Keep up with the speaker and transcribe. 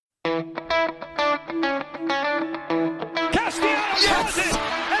Castellanos has it,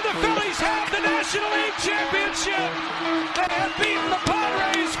 and the Phillies have the National League Championship. They have beaten the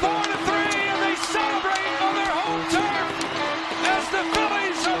Padres 4-3, and they celebrate on their home turf as the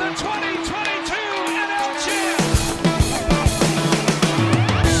Phillies are the 2022 NL champs.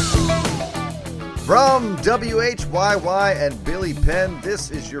 From WHYY and Billy Penn,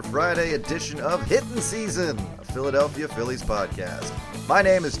 this is your Friday edition of Hittin Season, a Philadelphia Phillies podcast. My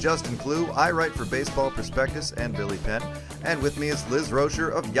name is Justin Clue. I write for Baseball Prospectus and Billy Penn. And with me is Liz Rocher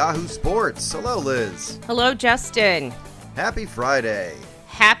of Yahoo Sports. Hello, Liz. Hello, Justin. Happy Friday.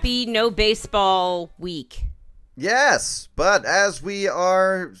 Happy no baseball week. Yes, but as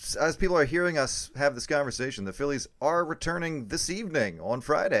people are hearing us have this conversation, the Phillies are returning this evening on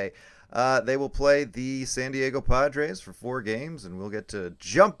Friday. They will play the San Diego Padres for 4 games, and we'll get to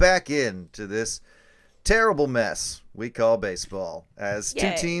jump back into this terrible mess we call baseball as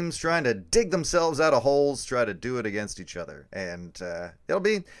two teams trying to dig themselves out of holes try to do it against each other, and it'll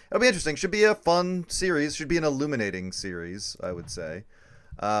be interesting. Should be a fun series. Should be an illuminating series, I would say.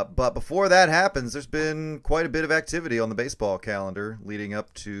 But before that happens, there's been quite a bit of activity on the baseball calendar leading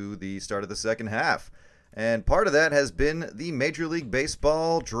up to the start of the second half. And part of that has been the Major League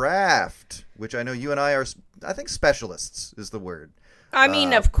Baseball draft, which I know you and I are, I think specialists is the word. I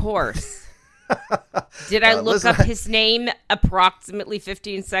mean, of course. Did I look up his name approximately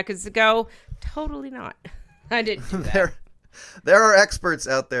 15 seconds ago? Totally not. I didn't do that. There are experts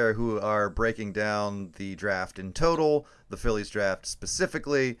out there who are breaking down the draft in total, the Phillies draft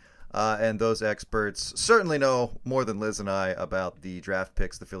specifically, and those experts certainly know more than Liz and I about the draft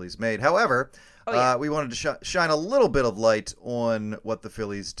picks the Phillies made. However, we wanted to shine a little bit of light on what the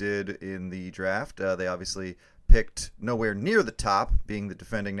Phillies did in the draft. They obviously picked nowhere near the top, being the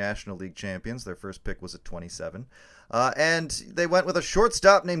defending National League champions. Their first pick was at 27. And they went with a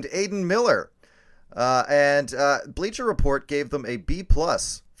shortstop named Aiden Miller. And Bleacher Report gave them a B+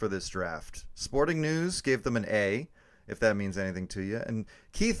 for this draft. Sporting News gave them an A, if that means anything to you. And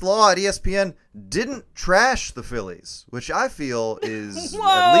Keith Law at ESPN didn't trash the Phillies, which I feel is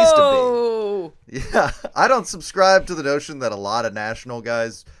at least a B. Yeah, I don't subscribe to the notion that a lot of national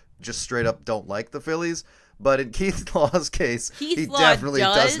guys just straight up don't like the Phillies. But in Keith Law's case, he definitely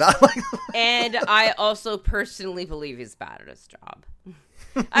does not like them. And I also personally believe he's bad at his job.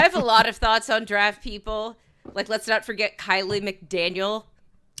 I have a lot of thoughts on draft people. Like, let's not forget Kylie McDaniel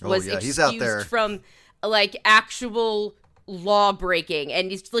was he's out there excused from, like, actual law breaking.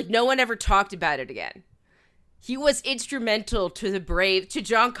 And he's like, no one ever talked about it again. He was instrumental to to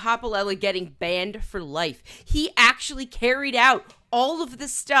John Coppolella getting banned for life. He actually carried out all of the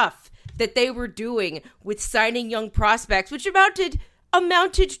stuff that they were doing with signing young prospects, which amounted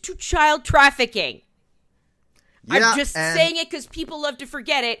to child trafficking. Yeah, I'm just saying it because people love to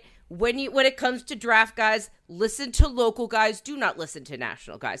forget it. When it comes to draft guys, listen to local guys. Do not listen to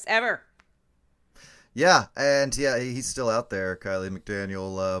national guys, ever. Yeah, and he's still out there, Kylie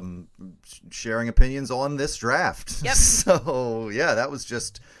McDaniel, sharing opinions on this draft. Yep. So, yeah, that was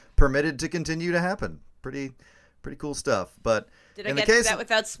just permitted to continue to happen. Pretty cool stuff. But did I get through that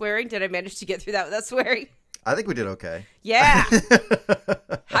without swearing? Did I manage to get through that without swearing? I think we did okay. Yeah.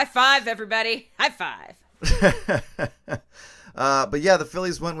 High five, everybody. High five. But yeah, the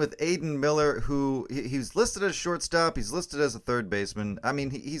Phillies went with Aiden Miller, who he's listed as shortstop. He's listed as a third baseman. I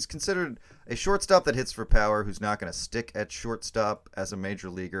mean, he's considered a shortstop that hits for power, who's not going to stick at shortstop as a major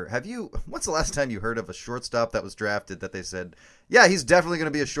leaguer. When's the last time you heard of a shortstop that was drafted that they said, yeah, he's definitely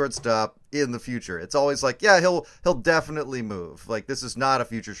going to be a shortstop in the future? It's always like, yeah, he'll definitely move. Like, this is not a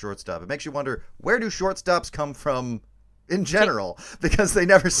future shortstop. It makes you wonder, where do shortstops come from in general? Because they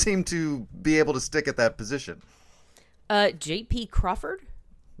never seem to be able to stick at that position. J.P. Crawford?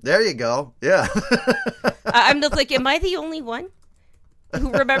 There you go. Yeah. I'm just like, am I the only one who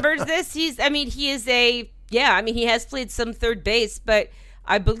remembers this? He has played some third base, but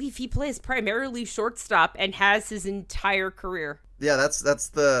I believe he plays primarily shortstop and has his entire career. Yeah, that's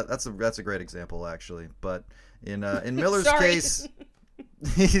a great example, actually. But in Miller's case,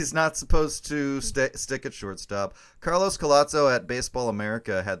 he's not supposed to stick at shortstop. Carlos Colazzo at Baseball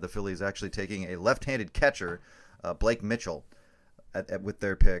America had the Phillies actually taking a left-handed catcher, Blake Mitchell, with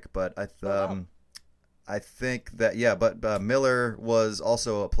their pick. But I think that Miller was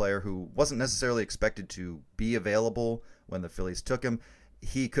also a player who wasn't necessarily expected to be available when the Phillies took him.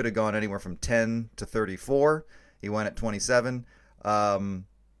 He could have gone anywhere from 10 to 34. He went at 27.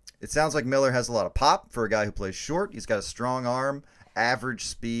 It sounds like Miller has a lot of pop for a guy who plays short. He's got a strong arm, average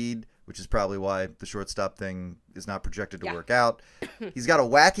speed, which is probably why the shortstop thing is not projected to work out. He's got a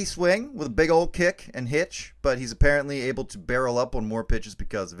wacky swing with a big old kick and hitch, but he's apparently able to barrel up on more pitches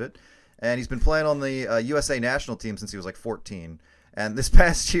because of it. and he's been playing on the USA national team since he was like 14. And this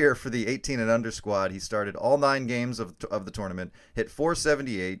past year for the 18 and under squad, he started all 9 games of the tournament, hit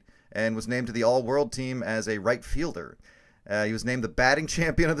 .478, and was named to the all-world team as a right fielder. He was named the batting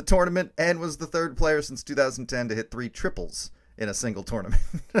champion of the tournament and was the 3rd player since 2010 to hit 3 triples in a single tournament.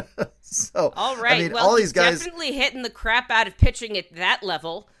 So, all right. I mean, well, all these guys definitely hitting the crap out of pitching at that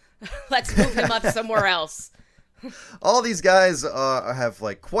level. Let's move him up somewhere else. All these guys have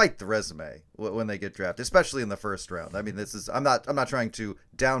like quite the resume when they get drafted, especially in the first round. I mean, I'm not trying to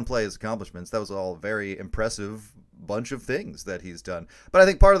downplay his accomplishments. That was all a very impressive bunch of things that he's done. But I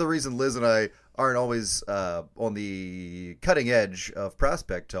think part of the reason Liz and I aren't always on the cutting edge of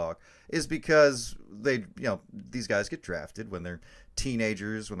prospect talk is because these guys get drafted when they're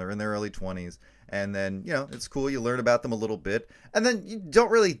teenagers, when they're in their early 20s. And then, it's cool. You learn about them a little bit. And then you don't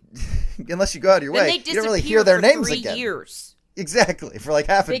really, unless you go out of your way, you don't really hear their names again. 3 years. Exactly. For like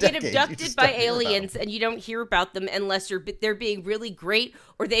half a decade. They get abducted by aliens and you don't hear about them unless they're being really great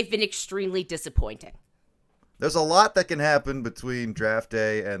or they've been extremely disappointing. There's a lot that can happen between draft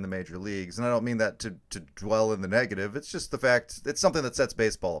day and the major leagues. And I don't mean that to dwell in the negative. It's just the fact it's something that sets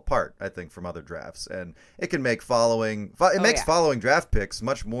baseball apart, I think, from other drafts. And it can make following draft picks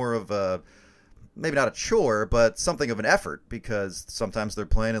much more of a, maybe not a chore, but something of an effort, because sometimes they're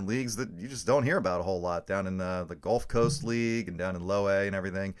playing in leagues that you just don't hear about a whole lot, down in the Gulf Coast League and down in Low A and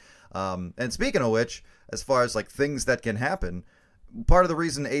everything. And speaking of which, as far as like things that can happen, part of the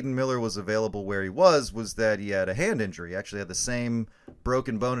reason Aiden Miller was available where he was that he had a hand injury. He actually had the same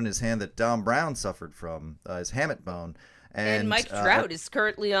broken bone in his hand that Dom Brown suffered from, his hamate bone. And Mike Trout is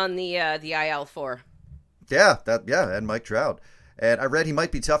currently on the IL for. And Mike Trout. And I read he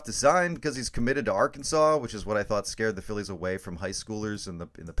might be tough to sign because he's committed to Arkansas, which is what I thought scared the Phillies away from high schoolers in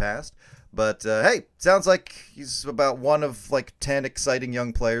the past. But hey, sounds like he's about one of like 10 exciting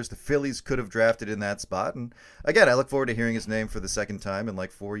young players the Phillies could have drafted in that spot. And again, I look forward to hearing his name for the second time in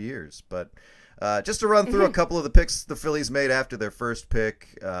like 4 years. But just to run through a couple of the picks the Phillies made after their first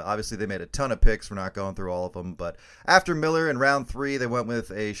pick. Obviously, they made a ton of picks. We're not going through all of them. But after Miller in round 3, they went with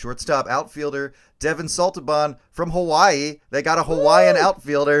a shortstop outfielder, Devin Saltabon from Hawaii. They got a Hawaiian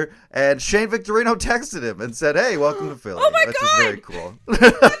outfielder, and Shane Victorino texted him and said, "Hey, welcome to Philly." Oh my Which God! is very cool.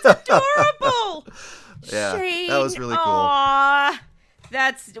 That's adorable. Yeah, Shane, that was really cool. Aww.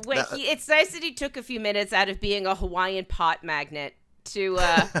 It's nice that he took a few minutes out of being a Hawaiian pot magnet to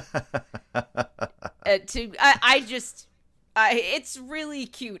it's really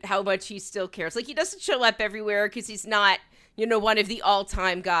cute how much he still cares. Like, he doesn't show up everywhere because he's not, one of the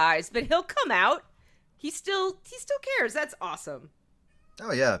all-time guys, but he'll come out. He still cares. That's awesome.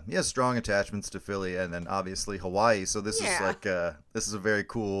 Oh yeah, he has strong attachments to Philly and then obviously Hawaii. So this is like this is a very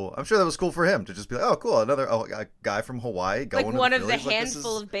cool. I'm sure that was cool for him to just be like, oh cool, another a guy from Hawaii going like to one the of the Phillies.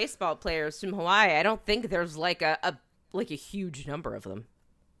 handful of baseball players from Hawaii. I don't think there's like a huge number of them.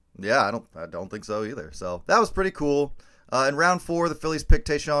 Yeah, I don't think so either. So that was pretty cool. In round 4, the Phillies picked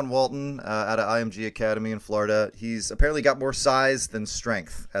Tayshaun Walton out of IMG Academy in Florida. He's apparently got more size than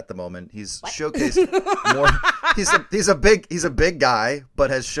strength at the moment. He's showcased more. He's a big guy, but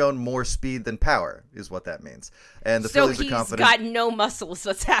has shown more speed than power, is what that means. And the Phillies are confident. So he's got no muscle is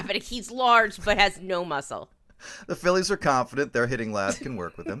what's happening. He's large but has no muscle. The Phillies are confident their hitting lab can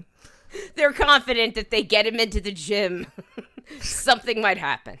work with him. They're confident that they get him into the gym. Something might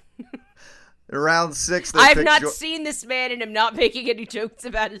happen. In round 6, I've not seen this man and I'm not making any jokes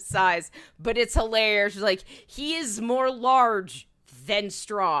about his size, but it's hilarious. Like, he is more large than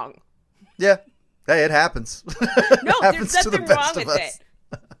strong. Yeah. Hey, it happens. No, happens there's to the nothing best wrong of with us. it.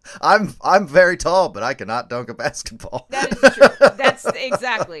 I'm very tall, but I cannot dunk a basketball. That is true. That's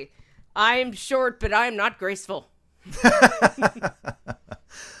exactly. I'm short, but I'm not graceful.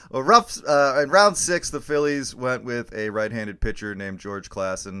 Well, in round 6, the Phillies went with a right-handed pitcher named George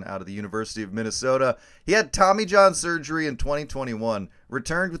Klassen out of the University of Minnesota. He had Tommy John surgery in 2021,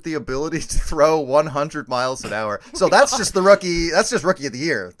 returned with the ability to throw 100 miles an hour. So that's just rookie of the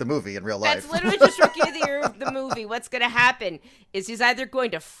year, the movie in real life. That's literally just rookie of the year of the movie. What's going to happen is he's either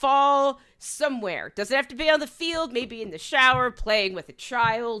going to fall somewhere. Doesn't have to be on the field, maybe in the shower, playing with a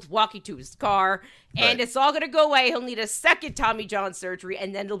child, walking to his car, and it's all going to go away. He'll need a second Tommy John surgery,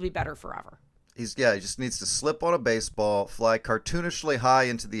 and then it'll be better forever. He just needs to slip on a baseball, fly cartoonishly high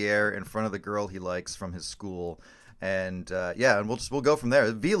into the air in front of the girl he likes from his school, and and we'll go from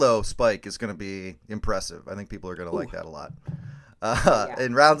there. The velo spike is going to be impressive. I think people are going to like that a lot.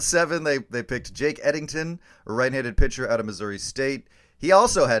 In round 7, they picked Jake Eddington, a right-handed pitcher out of Missouri State. He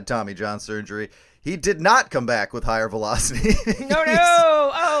also had Tommy John surgery. He did not come back with higher velocity. No!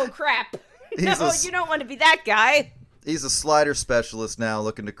 Oh, crap. No, you don't want to be that guy. He's a slider specialist now,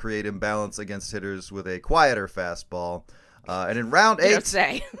 looking to create imbalance against hitters with a quieter fastball. And in round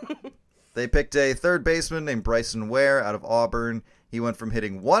 8, they picked a third baseman named Bryson Ware out of Auburn. He went from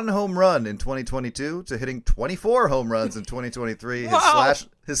hitting 1 home run in 2022 to hitting 24 home runs in 2023.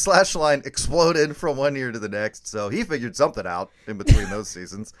 His slash line exploded from one year to the next, so he figured something out in between those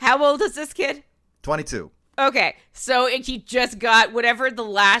seasons. How old is this kid? 22. Okay, so he just got whatever the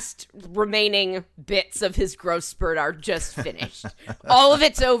last remaining bits of his growth spurt are just finished. All of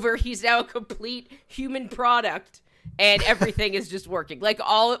it's over. He's now a complete human product, and everything is just working. Like,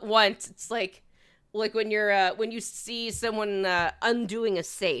 all at once, it's like when you see someone undoing a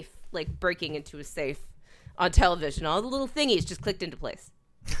safe, like breaking into a safe on television, all the little thingies just clicked into place.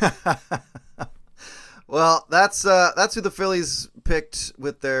 Well, that's who the Phillies picked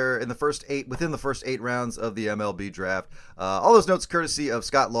within the first 8 rounds of the MLB draft. All those notes courtesy of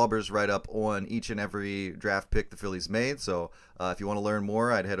Scott Lauber's write-up on each and every draft pick the Phillies made. So if you want to learn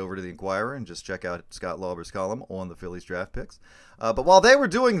more, I'd head over to the Inquirer and just check out Scott Lauber's column on the Phillies draft picks. But while they were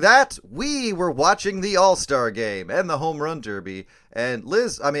doing that, we were watching the All-Star Game and the Home Run Derby. And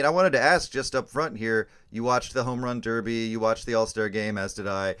Liz, I wanted to ask just up front here, you watched the Home Run Derby, you watched the All-Star Game, as did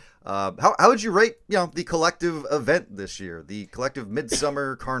I. How would you rate, the collective event this year, the collective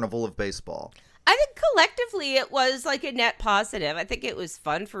Midsummer Carnival of Baseball? I think collectively it was like a net positive. I think it was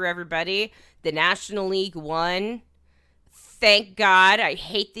fun for everybody. The National League won. Thank God. I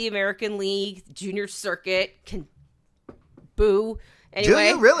hate the American League. Junior Circuit can boo. Anyway. Do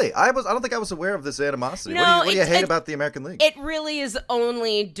you really? I don't think I was aware of this animosity. No, what do you hate about the American League? It really is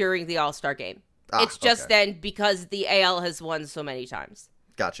only during the All-Star Game. It's just then because the AL has won so many times.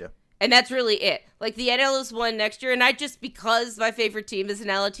 Gotcha. And that's really it. Like, the NL has won next year, and because my favorite team is an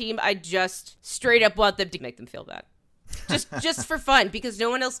NL team, I just straight up want them to make them feel bad. Just for fun, because no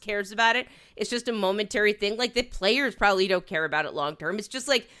one else cares about it. It's just a momentary thing. Like, the players probably don't care about it long term. It's just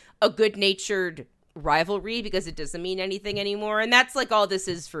like a good-natured rivalry because it doesn't mean anything anymore. And that's like all this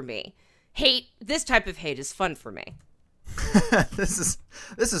is for me. This type of hate is fun for me. This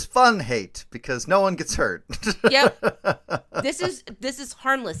is fun hate because no one gets hurt. Yep. This is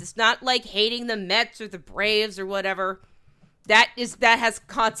harmless. It's not like hating the Mets or the Braves or whatever. That has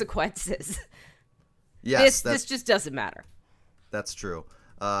consequences. Yes, this just doesn't matter. That's true.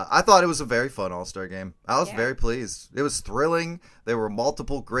 I thought it was a very fun All-Star game. I was very pleased. It was thrilling. There were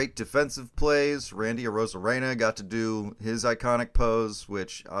multiple great defensive plays. Randy Arozarena got to do his iconic pose,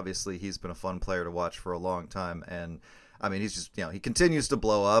 which obviously he's been a fun player to watch for a long time. And he's just, he continues to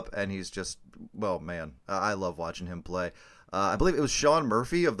blow up, and he's just, well, man, I love watching him play. I believe it was Sean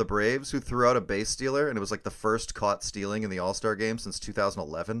Murphy of the Braves who threw out a base stealer, and it was like the first caught stealing in the All-Star game since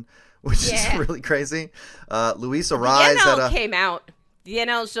 2011, which is really crazy. Luis Arraez the NL came out. The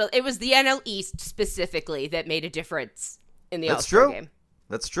NL it was the NL East specifically that made a difference in the All-Star game.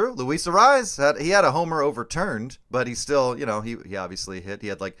 That's true. Luis Arraez had a homer overturned, but he still, he obviously hit. He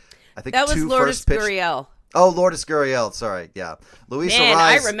had I think that was two Lourdes first pitch. Gurriel. Oh, Lourdes Gurriel. Sorry, yeah. Luis Arraez.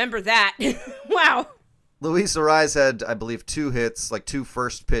 I remember that. Wow. Luis Arraez had, I believe, 2 hits, like 2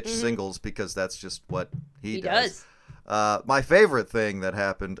 first pitch singles, because that's just what he does. My favorite thing that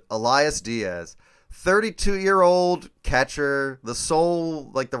happened, Elias Diaz, 32-year-old catcher, the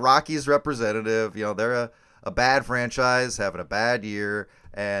sole, the Rockies representative. They're a bad franchise, having a bad year,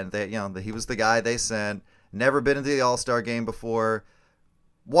 and he was the guy they sent. Never been into the All-Star game before.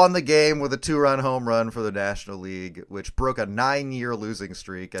 Won the game with a 2-run home run for the National League, which broke a 9-year losing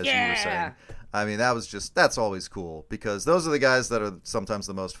streak, as you were saying. That's always cool, because those are the guys that are sometimes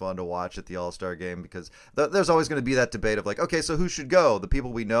the most fun to watch at the All-Star game, because there's always going to be that debate of okay, so who should go? The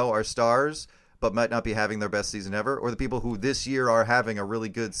people we know are stars, but might not be having their best season ever, or the people who this year are having a really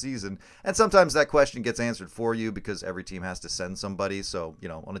good season. And sometimes that question gets answered for you because every team has to send somebody. So,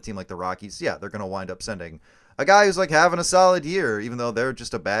 on a team like the Rockies, they're going to wind up sending a guy who's having a solid year, even though they're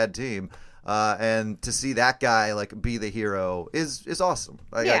just a bad team. And to see that guy be the hero is awesome.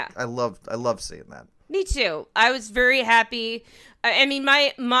 I love seeing that. Me too. I was very happy.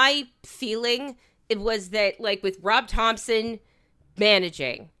 My feeling, it was that with Rob Thompson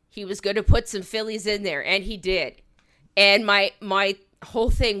managing, he was going to put some Phillies in there, and he did. And my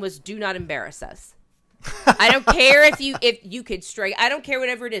whole thing was, do not embarrass us. I don't care if you could strike. I don't care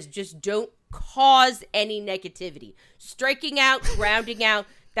whatever it is. Just don't cause any negativity. Striking out, grounding out,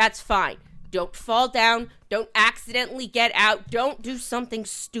 that's fine. Don't fall down. Don't accidentally get out. Don't do something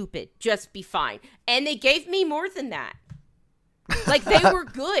stupid. Just be fine. And they gave me more than that. They were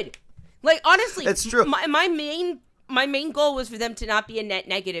good. Honestly, it's true. My main goal was for them to not be a net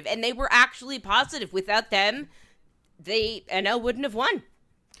negative, and they were actually positive. Without them, NL wouldn't have won.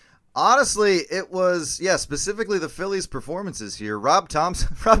 Honestly, it was, specifically the Phillies' performances here. Rob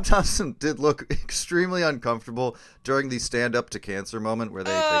Thompson did look extremely uncomfortable during the stand up to cancer moment where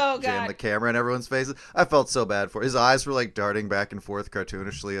they jammed the camera in everyone's faces. I felt so bad for his eyes were like darting back and forth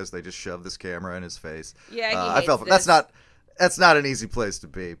cartoonishly as they just shoved this camera in his face. Yeah, I felt that's not an easy place to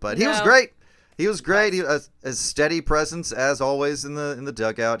be, but he was great. He was great. He was a steady presence as always in the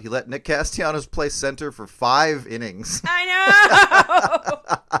dugout. He let Nick Castellanos play center for 5 innings. I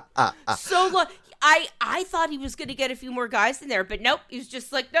know. So look, I thought he was going to get a few more guys in there, but nope. He was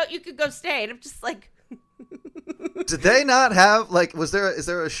just like, no, you could go stay. And I'm just like, did they not have is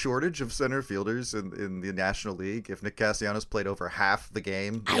there a shortage of center fielders in the National League if Nick Castellanos played over half the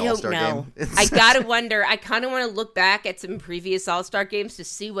game? I don't know. I gotta wonder. I kind of want to look back at some previous All-Star games to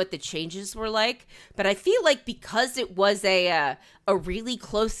see what the changes were like. But I feel like because it was a really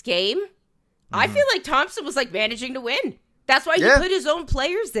close game, I feel like Thompson was like managing to win. That's why he put his own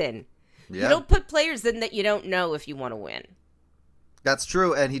players in. Yeah. You don't put players in that you don't know if you want to win. That's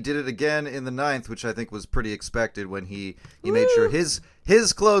true, and he did it again in the 9th, which I think was pretty expected when he made sure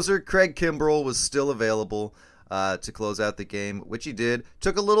his closer, Craig Kimbrell, was still available to close out the game, which he did.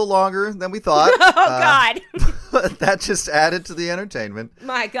 Took a little longer than we thought. God. But that just added to the entertainment.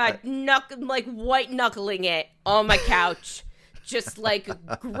 My God, like white-knuckling it on my couch, just like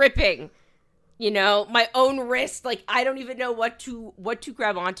gripping. My own wrist, like, I don't even know what to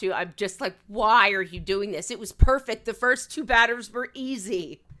grab onto. I'm just like, why are you doing this? It was perfect. The first 2 batters were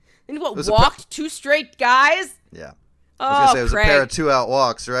easy. And walked 2 straight guys? Yeah. I was going to say, it was a pair of 2-out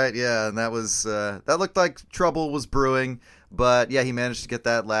walks, right? Yeah, and that was, that looked like trouble was brewing. But, yeah, he managed to get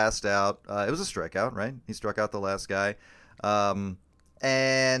that last out. It was a strikeout, right? He struck out the last guy.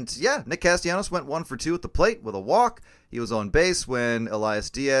 And, yeah, Nick Castellanos went 1 for 2 at the plate with a walk. He was on base when Elias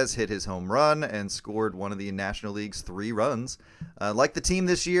Diaz hit his home run and scored one of the National League's 3 runs. Like the team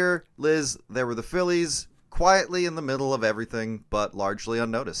this year, Liz, there were the Phillies quietly in the middle of everything, but largely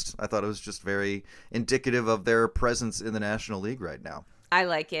unnoticed. I thought it was just very indicative of their presence in the National League right now. I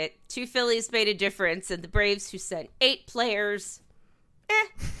like it. 2 Phillies made a difference, and the Braves, who sent 8 players,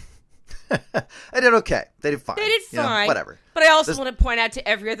 They did okay. They did fine. Whatever. But I also want to point out to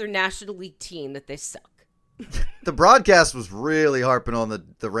every other National League team that they suck. The broadcast was really harping on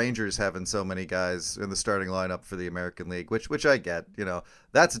the Rangers having so many guys in the starting lineup for the American League, which I get.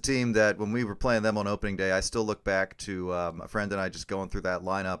 That's a team that when we were playing them on opening day, I still look back to a friend and I just going through that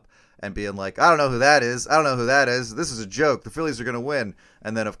lineup and being like, I don't know who that is. This is a joke. The Phillies are going to win.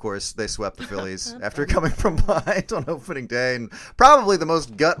 And then, of course, they swept the Phillies after coming from behind on opening day. And probably the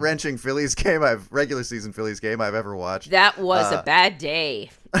most gut-wrenching regular season Phillies game I've ever watched. That was a bad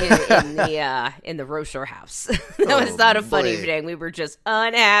day in the Rocher house. That was not a fun evening. We were just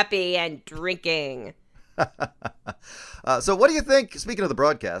unhappy and drinking. So what do you think, speaking of the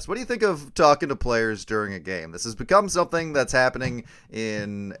broadcast, what do you think of talking to players during a game? This has become something that's happening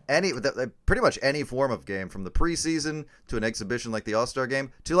in pretty much any form of game, from the preseason to an exhibition like the All-Star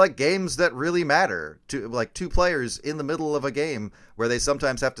game to like games that really matter, to like 2 players in the middle of a game where they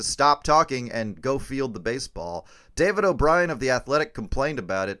sometimes have to stop talking and go field the baseball. David O'Brien of The Athletic complained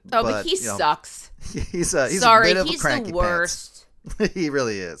about it. But he sucks. He's a bit of a cranky the worst. Pants. He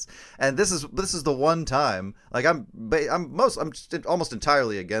really is, and this is the one time. Like I'm almost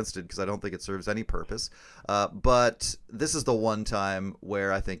entirely against it because I don't think it serves any purpose. But this is the one time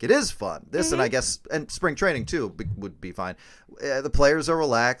where I think it is fun. And I guess and spring training too would be fine. The players are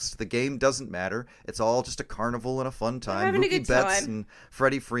relaxed. The game doesn't matter. It's all just a carnival and a fun time. Having a good time. And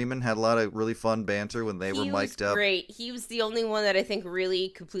Freddie Freeman had a lot of really fun banter when they were mic'd up. Great. He was the only one that I think really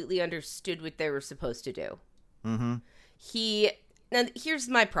completely understood what they were supposed to do. Mm-hmm. Now, here's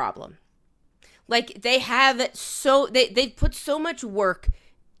my problem. Like, they've put so much work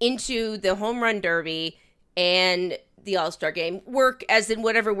into the home run derby and the All-Star game. Work as in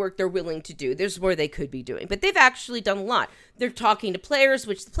whatever work they're willing to do. There's more they could be doing. But they've actually done a lot. They're talking to players,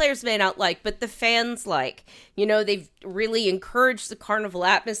 which the players may not like, but the fans like. They've really encouraged the carnival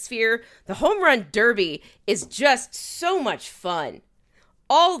atmosphere. The home run derby is just so much fun.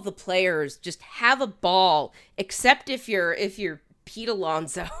 All of the players just have a ball, except if you're Pete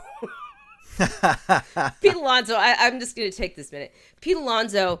Alonso. Pete Alonso, I'm just going to take this minute. Pete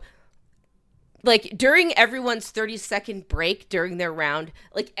Alonso, like, during everyone's 30-second break during their round,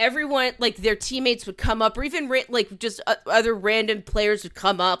 like, everyone, like, their teammates would come up, or even, like, just other random players would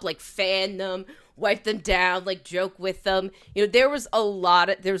come up, like, fan them, wipe them down, like, joke with them. There was a lot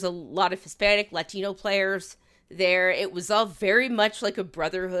of Hispanic, Latino players there. It was all very much like a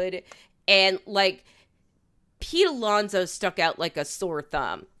brotherhood, and, like, Pete Alonso stuck out like a sore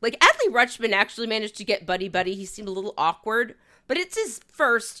thumb. Like, Adley Rutschman actually managed to get buddy-buddy. He seemed a little awkward, But it's his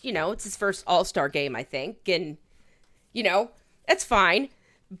first, it's his first All-Star game, I think. And, that's fine.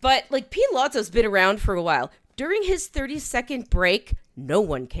 But, Pete Alonso's been around for a while. During his 30-second break, no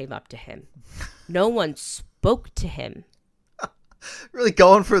one came up to him. No one spoke to him. Really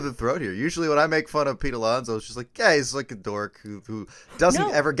going for the throat here. Usually when I make fun of Pete Alonso, it's just like, yeah, he's like a dork who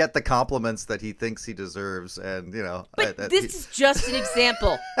doesn't ever get the compliments that he thinks he deserves. And, But this is just an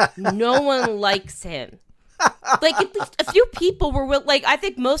example. No one likes him. At least a few people were, I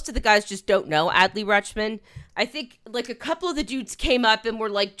think most of the guys just don't know Adley Rutschman. I think, a couple of the dudes came up and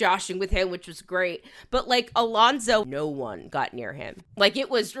were, joshing with him, which was great. But, Alonso, no one got near him. It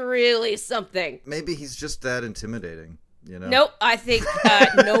was really something. Maybe he's just that intimidating, Nope, I think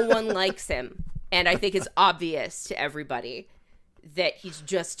no one likes him. And I think it's obvious to everybody that he's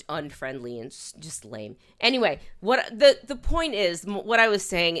just unfriendly and just lame. Anyway, what the point is, what I was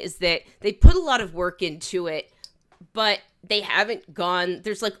saying is that they put a lot of work into it, but they haven't gone,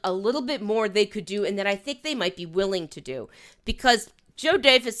 there's a little bit more they could do, and that I think they might be willing to do, because Joe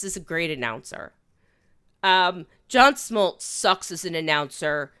Davis is a great announcer. John Smoltz sucks as an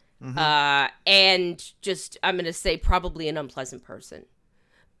announcer, and just, I'm going to say, probably an unpleasant person.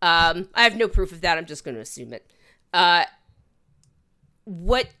 I have no proof of that, I'm just going to assume it.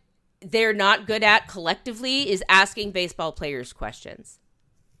 What they're not good at collectively is asking baseball players questions.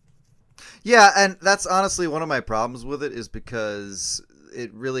 Yeah, and that's honestly one of my problems with it, is because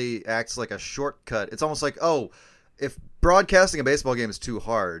it really acts like a shortcut. It's almost like, if broadcasting a baseball game is too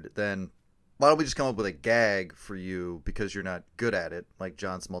hard, then why don't we just come up with a gag for you because you're not good at it, like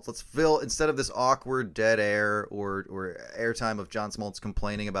John Smoltz. Let's fill, instead of this awkward dead air or airtime of John Smoltz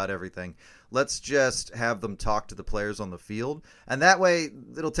complaining about everything, let's just have them talk to the players on the field, and that way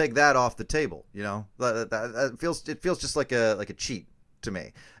it'll take that off the table. It feels just like a cheat to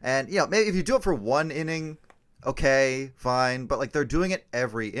me. And maybe if you do it for one inning, okay, fine, but they're doing it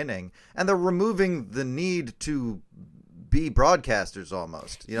every inning, and they're removing the need to be broadcasters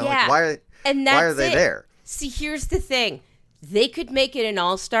almost. Why are they there? See, here's the thing. They could make it an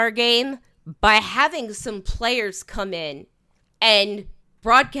all-star game by having some players come in and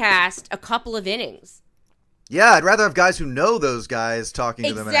broadcast a couple of innings. Yeah, I'd rather have guys who know those guys talking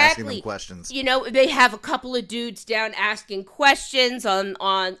to them and asking them questions. They have a couple of dudes down asking questions on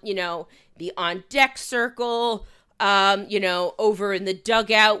the on-deck circle, over in the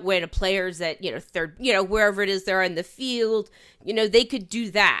dugout when a player's at, third, wherever it is they're in the field. They could do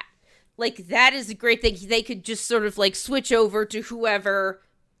that. That is a great thing. They could just sort of switch over to whoever.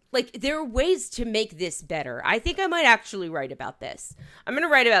 There are ways to make this better. I think I might actually write about this. I'm going to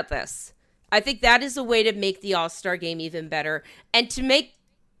write about this. I think that is a way to make the All-Star game even better and to make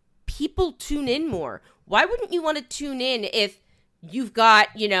people tune in more. Why wouldn't you want to tune in if you've got,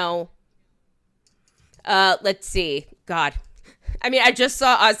 let's see, God. I mean, I just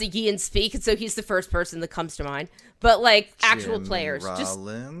saw Ozzie Guillen speak, and so he's the first person that comes to mind. But, actual Jimmy players.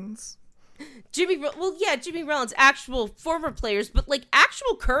 Rollins? Jimmy Rollins, actual former players, but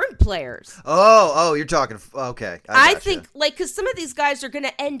actual current players. Oh, you're talking. Okay, I think because some of these guys are going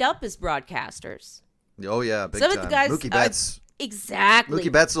to end up as broadcasters. Oh yeah, big some time. Of the guys, Mookie Betts. Exactly.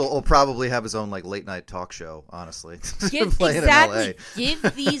 Mookie Betts will probably have his own late night talk show. Honestly, Give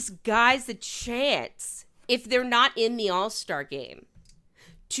these guys a chance if they're not in the All-Star game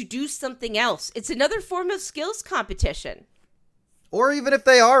to do something else. It's another form of skills competition. Or even if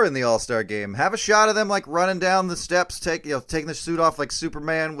they are in the All-Star game, have a shot of them running down the steps, taking their suit off like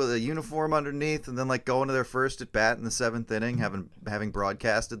Superman with a uniform underneath, and then going to their first at bat in the 7th inning, having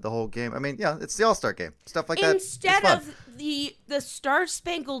broadcasted the whole game. I mean, it's the All-Star game, stuff like that. Instead of the Star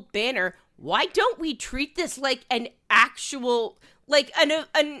Spangled Banner, why don't we treat this like an actual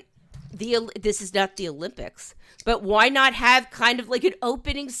this is not the Olympics, but why not have kind of an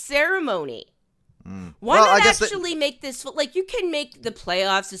opening ceremony? Why not actually make this you can make the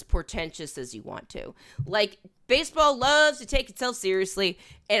playoffs as portentous as you want to. Baseball loves to take itself seriously,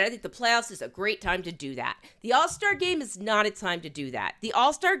 and I think the playoffs is a great time to do that. The All-Star game is not a time to do that. The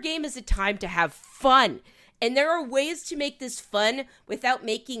All-Star game is a time to have fun, and there are ways to make this fun without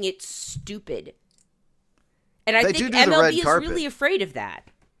making it stupid. And I think MLB is really afraid of that.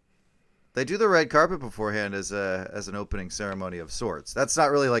 They do the red carpet beforehand as an opening ceremony of sorts. That's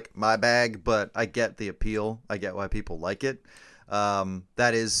not really my bag, but I get the appeal. I get why people like it.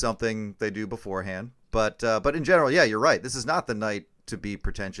 That is something they do beforehand. But in general, yeah, you're right. This is not the night to be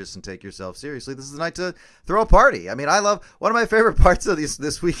pretentious and take yourself seriously. This is the night to throw a party. I mean, one of my favorite parts of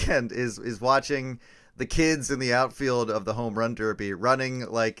this weekend is watching the kids in the outfield of the home run derby running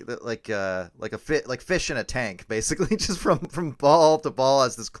like fish in a tank, basically, just from ball to ball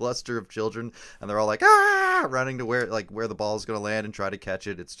as this cluster of children, and they're all like running to where the ball is going to land and try to catch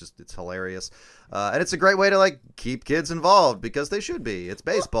it. It's hilarious, and it's a great way to like keep kids involved because they should be. It's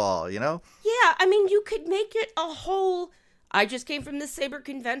baseball, you know. Yeah, I mean, you could make it a whole. I just came from the Sabre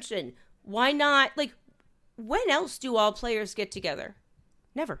convention. Why not? Like, when else do all players get together?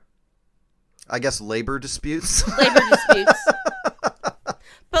 Never. I guess labor disputes.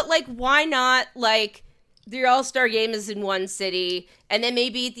 But, like, why not, like, the All-Star game is in one city, and then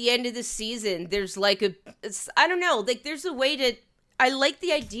maybe at the end of the season, there's, like, I don't know, like, there's a way to, I like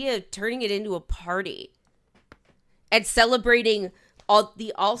the idea of turning it into a party and celebrating all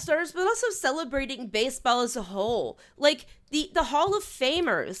the All-Stars, but also celebrating baseball as a whole. Like, the Hall of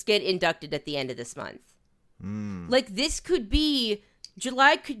Famers get inducted at the end of this month. Like, this could be,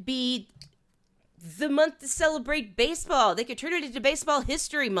 July could be the month to celebrate baseball. They could turn it into Baseball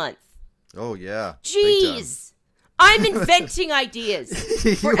History Month. Oh, yeah. Jeez. I'm inventing ideas.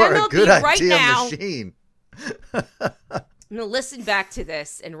 You for are MLB a good right idea now. machine. I'm going to listen back to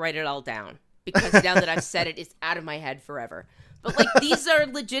this and write it all down. Because now that I've said it, it's out of my head forever. But, like, these are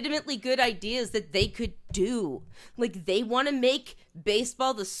legitimately good ideas that they could do. Like, they want to make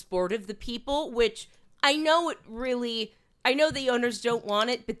baseball the sport of the people, which I know the owners don't want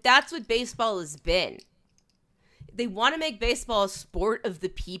it, but that's what baseball has been. They want to make baseball a sport of the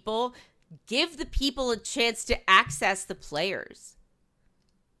people, give the people a chance to access the players.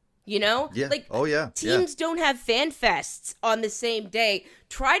 You know? Yeah. Like, teams don't have fan fests on the same day.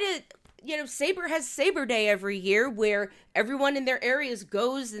 Try to, Sabre has Sabre Day every year where everyone in their areas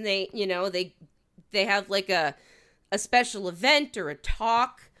goes and they have like a special event or a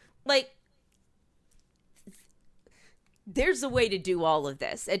talk. Like, there's a way to do all of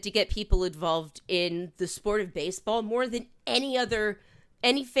this and to get people involved in the sport of baseball more than any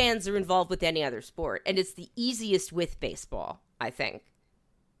fans are involved with any other sport. And it's the easiest with baseball, I think.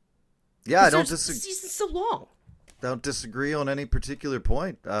 Yeah, I don't disagree. The season's so long. Don't disagree on any particular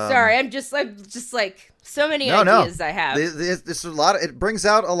point. Sorry, I'm just like so many ideas I have. There's a lot. It brings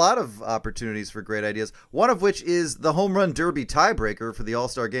out a lot of opportunities for great ideas. One of which is the home run derby tiebreaker for the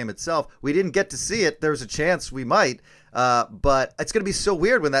All-Star game itself. We didn't get to see it. There's a chance we might, but it's going to be so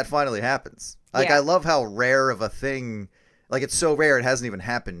weird when that finally happens. Like, I love how rare of a thing. Like, it's so rare it hasn't even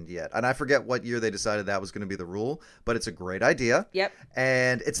happened yet. And I forget what year they decided that was going to be the rule, but it's a great idea. Yep.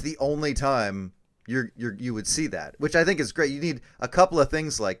 And it's the only time you would see that, which I think is great. You need a couple of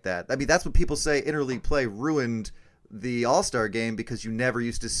things like that. I mean, that's what people say interleague play ruined the All-Star game, because you never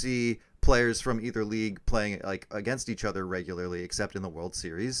used to see players from either league playing like against each other regularly, except in the World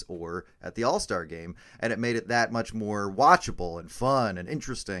Series or at the All-Star game, and it made it that much more watchable and fun and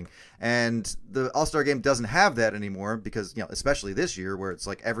interesting. And the All-Star game doesn't have that anymore because, especially this year where it's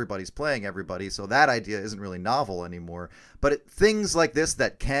like everybody's playing everybody, so that idea isn't really novel anymore. But things like this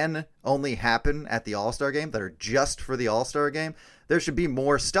that can only happen at the All-Star game, that are just for the All-Star game, there should be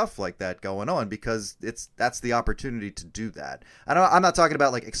more stuff like that going on, because that's the opportunity to do that. I'm not talking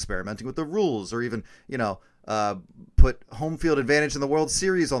about like experimenting with the rules or even, put home field advantage in the World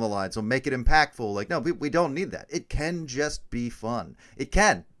Series on the line, so make it impactful. Like, no, we don't need that. It can just be fun. It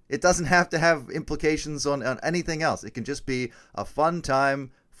can. It doesn't have to have implications on anything else. It can just be a fun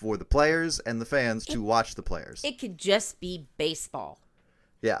time for the players and the fans to watch the players. It could just be baseball.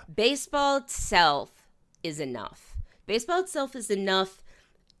 Yeah. Baseball itself is enough. Baseball itself is enough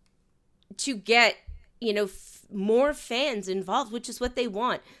to get, more fans involved, which is what they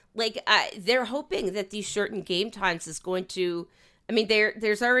want. Like, they're hoping that these shortened game times is going to,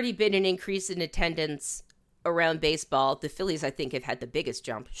 there's already been an increase in attendance around baseball. The Phillies, I think, have had the biggest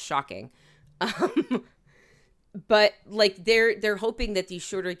jump. Shocking. But like, they're hoping that these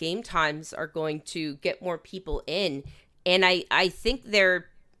shorter game times are going to get more people in. And I think they're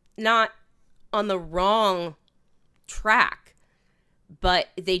not on the wrong track, but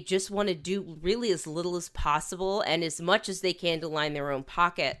they just want to do really as little as possible and as much as they can to line their own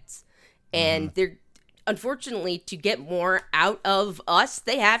pockets. And they're, unfortunately, to get more out of us,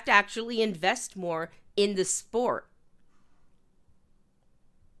 they have to actually invest more in the sport.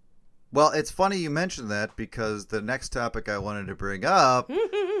 Well, it's funny you mentioned that, because the next topic I wanted to bring up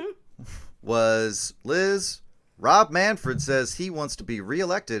was, Liz, Rob Manfred says he wants to be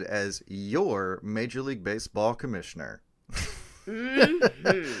reelected as your Major League Baseball commissioner.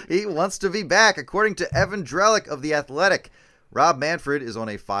 He wants to be back. According to Evan Drellick of The Athletic, Rob Manfred is on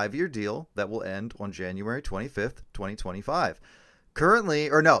a 5-year deal that will end on January 25th, 2025.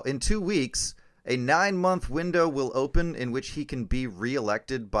 In 2 weeks, a 9-month window will open in which he can be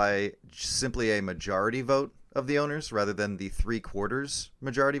reelected by simply a majority vote of the owners rather than the 3/4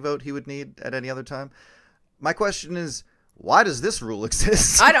 majority vote he would need at any other time. My question is, why does this rule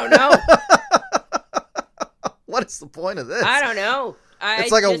exist? I don't know. What is the point of this? I don't know.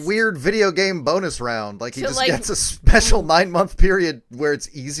 It's like a weird video game bonus round. Like he just gets a special 9-month period where it's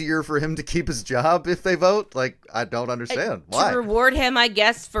easier for him to keep his job if they vote. Like, I don't understand. Why? To reward him, I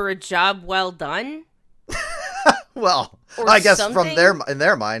guess, for a job well done. Well, or I guess something? in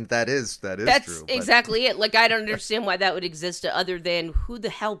their mind, that's true. That's exactly it. Like, I don't understand why that would exist other than who the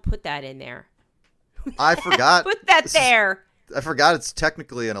hell put that in there? I forgot. Put that there. I forgot it's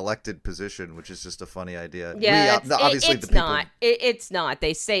technically an elected position, which is just a funny idea. Yeah, obviously it's the people... not. It's not.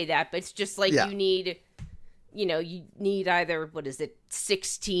 They say that, but it's just like Yeah. you need either,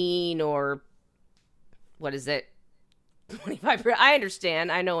 16 or what is it? 25. I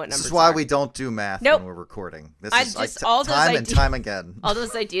understand. I know what numbers This is why are. we don't do math Nope. when we're recording. This I is just- like all those time and ideas- time again. All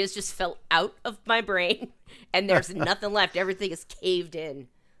those ideas just fell out of my brain, and there's nothing left. Everything is caved in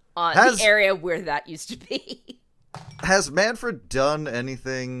on the area where that used to be. Has Manfred done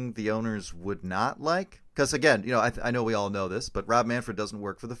anything the owners would not like? Because again, I know we all know this, but Rob Manfred doesn't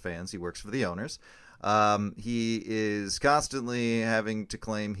work for the fans. He works for the owners. He is constantly having to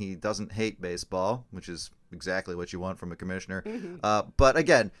claim he doesn't hate baseball, which is exactly what you want from a commissioner. Mm-hmm. But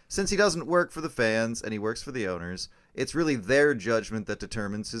again, since he doesn't work for the fans and he works for the owners, it's really their judgment that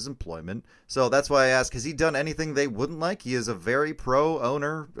determines his employment. So that's why I ask, has he done anything they wouldn't like? He is a very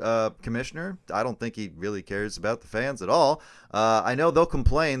pro-owner commissioner. I don't think he really cares about the fans at all. I know they'll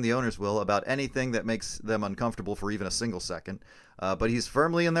complain, the owners will, about anything that makes them uncomfortable for even a single second. But he's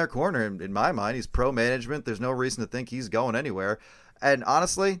firmly in their corner. In my mind, he's pro-management. There's no reason to think he's going anywhere. And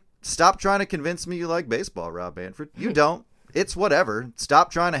honestly, stop trying to convince me you like baseball, Rob Manfred. You don't. It's whatever.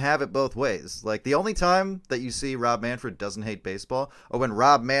 Stop trying to have it both ways. Like, the only time that you see Rob Manfred doesn't hate baseball, or when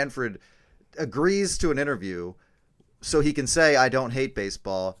Rob Manfred agrees to an interview so he can say, I don't hate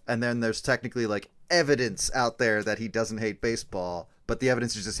baseball, and then there's technically, like, evidence out there that he doesn't hate baseball, but the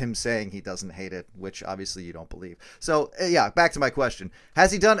evidence is just him saying he doesn't hate it, which obviously you don't believe. So, yeah, back to my question.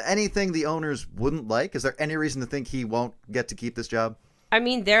 Has he done anything the owners wouldn't like? Is there any reason to think he won't get to keep this job? I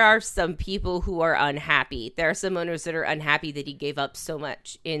mean, there are some people who are unhappy. There are some owners that are unhappy that he gave up so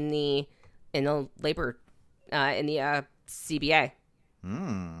much in the labor, in the CBA.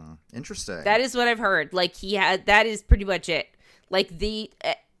 Interesting. That is what I've heard. Like, that is pretty much it. Like, and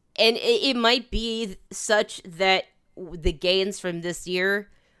it might be such that the gains from this year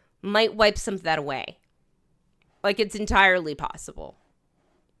might wipe some of that away. Like, it's entirely possible.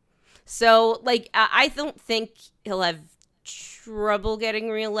 So, like, I don't think he'll have trouble getting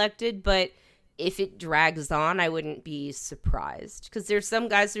reelected, but if it drags on, I wouldn't be surprised. Because there's some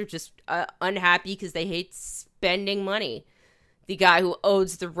guys who are just unhappy because they hate spending money. The guy who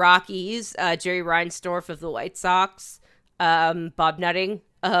owns the Rockies, Jerry Reinsdorf of the White Sox, Bob Nutting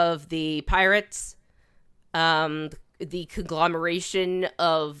of the Pirates, the conglomeration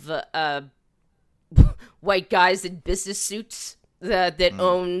of white guys in business suits that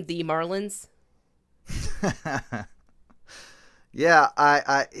own the Marlins. Yeah,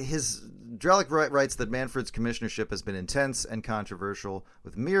 his Drellick writes that Manfred's commissionership has been intense and controversial,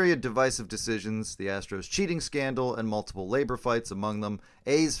 with myriad divisive decisions, the Astros cheating scandal, and multiple labor fights among them.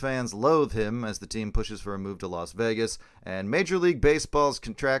 A's fans loathe him as the team pushes for a move to Las Vegas, and Major League Baseball's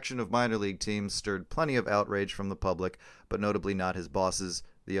contraction of minor league teams stirred plenty of outrage from the public, but notably not his bosses,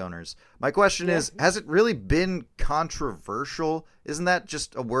 the owners. My question is, has it really been controversial? Isn't that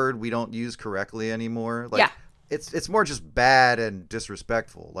just a word we don't use correctly anymore? Like, yeah. It's more just bad and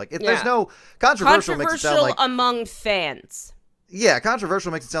disrespectful. Like, there's no controversial makes it sound like among fans. Yeah,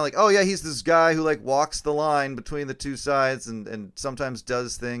 controversial makes it sound like, oh yeah, he's this guy who like walks the line between the two sides and sometimes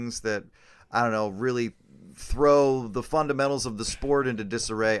does things that, I don't know, really throw the fundamentals of the sport into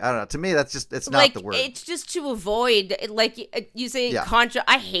disarray. I don't know. To me, that's just, it's not like, the word. It's just to avoid, like, you say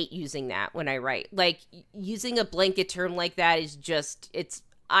I hate using that when I write. Like, using a blanket term like that is just,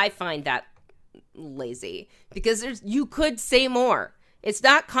 I find that lazy, because you could say more. It's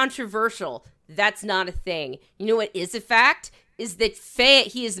not controversial. That's not a thing. You know what is a fact? Is that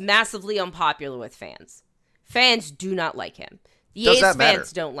he is massively unpopular with fans. Fans do not like him. The A's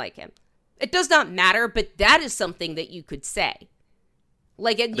fans don't like him. It does not matter, but that is something that you could say.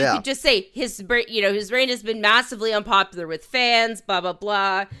 Like, and you could just say his reign has been massively unpopular with fans, blah, blah,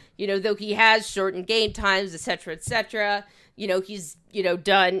 blah. Though he has shortened game times, et cetera, et cetera. He's,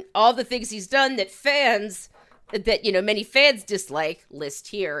 done all the things he's done that many fans dislike, list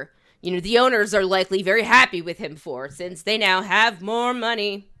here. The owners are likely very happy with him for, since they now have more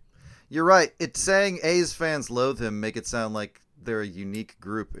money. You're right. It's saying A's fans loathe him make it sound like they're a unique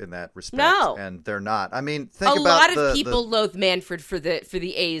group in that respect. No. And they're not. I mean, think a about lot of people loathe Manfred for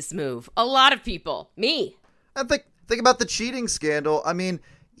the A's move. A lot of people. Me. And think about the cheating scandal. I mean,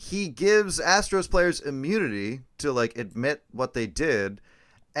 he gives Astros players immunity to, like, admit what they did.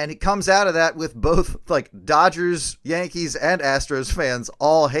 And he comes out of that with both, like, Dodgers, Yankees, and Astros fans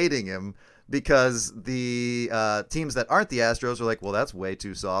all hating him. Because the teams that aren't the Astros are like, well, that's way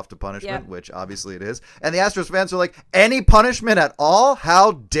too soft a punishment, which obviously it is. And the Astros fans are like, any punishment at all?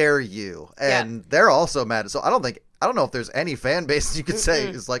 How dare you? And they're also mad. So I don't know if there's any fan base you could say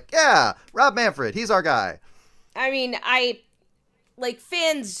is like, yeah, Rob Manfred, he's our guy. I mean,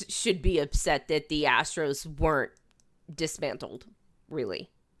 fans should be upset that the Astros weren't dismantled,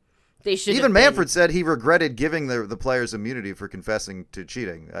 really. They should. Even Manfred said he regretted giving the players immunity for confessing to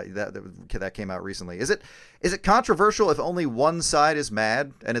cheating. That came out recently. Is it controversial if only one side is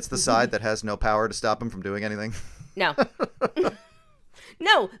mad and it's the side that has no power to stop him from doing anything? No.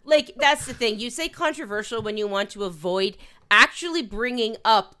 No, like, that's the thing. You say controversial when you want to avoid actually bringing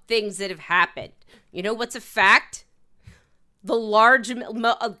up things that have happened. You know what's a fact? The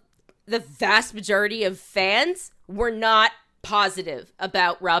vast majority of fans were not positive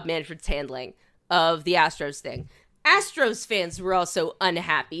about Rob Manfred's handling of the Astros thing. Astros fans were also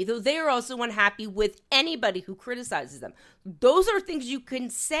unhappy, though they are also unhappy with anybody who criticizes them. Those are things you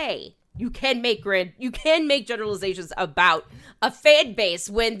can say. You can make generalizations about a fan base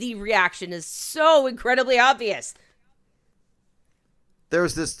when the reaction is so incredibly obvious. There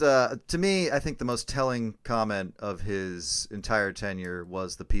was this, to me, I think the most telling comment of his entire tenure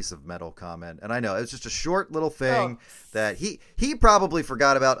was the piece of metal comment. And I know, it was just a short little thing that he probably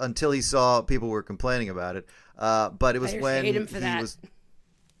forgot about until he saw people were complaining about it. But it was when he was...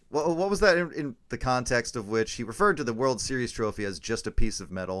 Well, what was that in the context of which he referred to the World Series trophy as just a piece of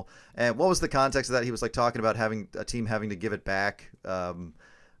metal? And what was the context of that? He was like talking about having a team having to give it back. I'm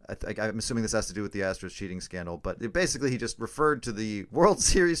assuming this has to do with the Astros cheating scandal, but he just referred to the World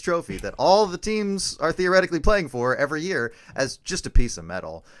Series trophy that all the teams are theoretically playing for every year as just a piece of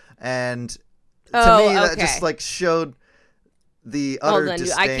metal. And to me, that just like showed the utter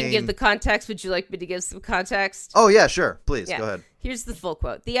disdain. I can give the context. Would you like me to give some context? Oh, yeah, sure. Please, go ahead. Here's the full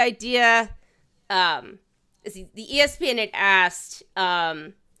quote. The idea, the ESPN had asked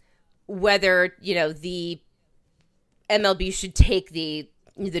whether, the MLB should take the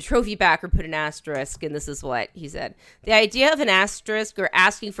trophy back or put an asterisk, and this is what he said. The idea of an asterisk or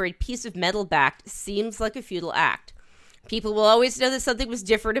asking for a piece of metal back seems like a futile act. People will always know that something was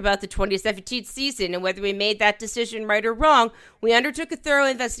different about the 2017 season, and whether we made that decision right or wrong, we undertook a thorough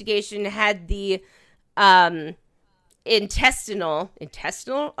investigation and had the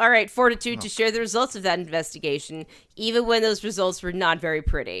fortitude to share the results of that investigation, even when those results were not very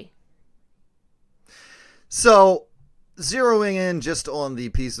pretty. So, zeroing in just on the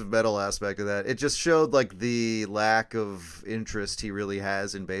piece of metal aspect of that, it just showed like the lack of interest he really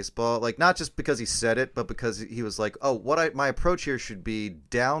has in baseball. Like, not just because he said it, but because he was like, oh, my approach here should be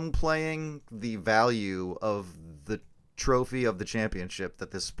downplaying the value of the trophy of the championship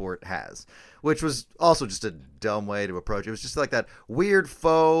that this sport has, which was also just a dumb way to approach it. It was just like that weird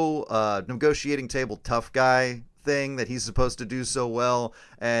faux negotiating table tough guy thing that he's supposed to do so well,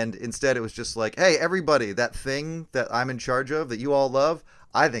 and instead it was just like, hey, everybody, that thing that I'm in charge of that you all love,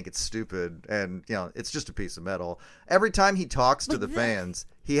 I think it's stupid, and it's just a piece of metal. Every time he talks to the fans,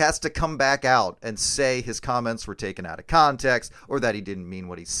 he has to come back out and say his comments were taken out of context or that he didn't mean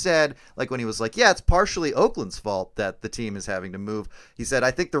what he said. Like when he was like, yeah, it's partially Oakland's fault that the team is having to move. He said,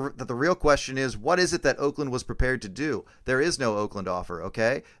 I think that the real question is, what is it that Oakland was prepared to do? There is no Oakland offer,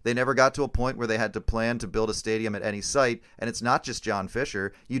 okay? They never got to a point where they had to plan to build a stadium at any site, and it's not just John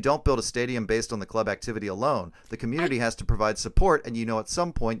Fisher. You don't build a stadium based on the club activity alone. The community has to provide support, and at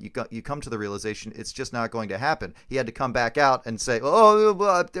some point you come to the realization it's just not going to happen. He had to come back out and say,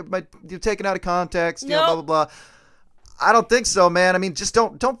 you're taken out of context, blah, blah, blah. I don't think so, man. I mean, just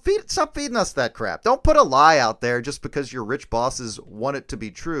stop feeding us that crap. Don't put a lie out there just because your rich bosses want it to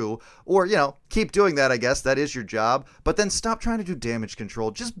be true. Or, keep doing that, I guess. That is your job. But then stop trying to do damage control.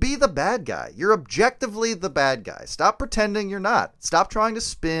 Just be the bad guy. You're objectively the bad guy. Stop pretending you're not. Stop trying to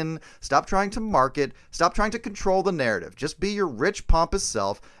spin. Stop trying to market. Stop trying to control the narrative. Just be your rich, pompous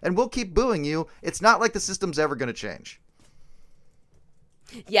self, and we'll keep booing you. It's not like the system's ever going to change.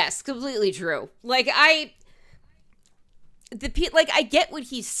 Yes, completely true. I get what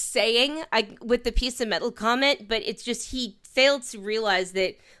he's saying with the piece of metal comment, but it's just he failed to realize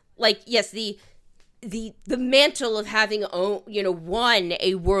that, yes, the mantle of having won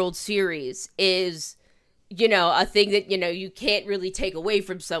a World Series is a thing that, you can't really take away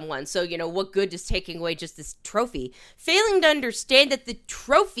from someone. So, what good is taking away just this trophy? Failing to understand that the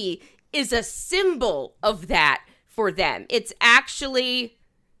trophy is a symbol of that for them. It's actually,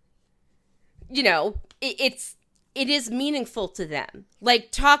 it is meaningful to them.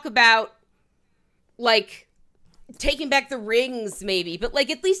 Like, talk about, like, taking back the rings, maybe. But, like,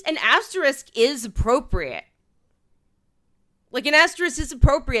 at least an asterisk is appropriate. Like, an asterisk is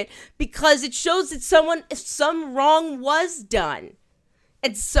appropriate because it shows that some wrong was done.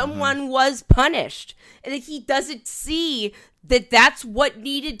 And someone was punished. And that he doesn't see that that's what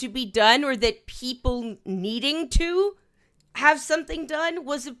needed to be done, or that people needing to have something done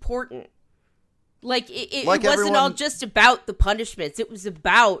was important. Like, it wasn't all just about the punishments. It was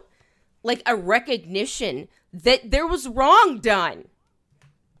about, like, a recognition that there was wrong done.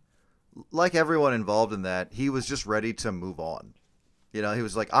 Like everyone involved in that, he was just ready to move on. He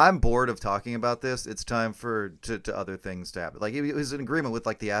was like, I'm bored of talking about this. It's time to other things to happen. Like, he was in agreement with,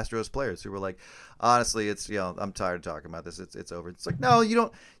 like, the Astros players who were like, honestly, it's, I'm tired of talking about this. It's over. It's like, no,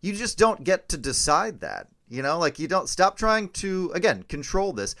 you just don't get to decide that. Like, you don't stop trying to, again,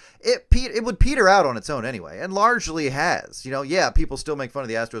 control this. It would peter out on its own anyway, and largely has. People still make fun of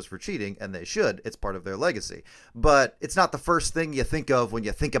the Astros for cheating, and they should. It's part of their legacy. But it's not the first thing you think of when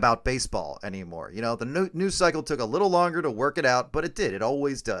you think about baseball anymore. The news cycle took a little longer to work it out, but it did. It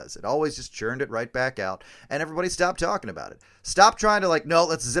always does. It always just churned it right back out, and everybody stopped talking about it. Stop trying to, like, no,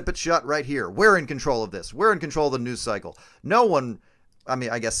 let's zip it shut right here. We're in control of this. We're in control of the news cycle. No one... I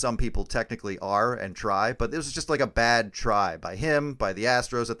mean, I guess some people technically are and try, but it was just like a bad try by him, by the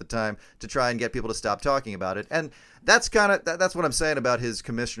Astros at the time, to try and get people to stop talking about it. And that's that's what I'm saying about his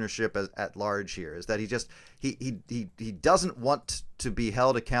commissionership at large here, is that he doesn't want to be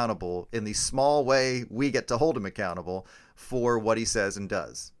held accountable in the small way we get to hold him accountable for what he says and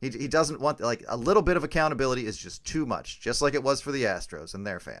does. He doesn't want, like, a little bit of accountability is just too much, just like it was for the Astros and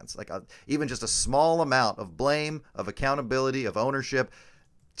their fans. Like, even just a small amount of blame, of accountability, of ownership,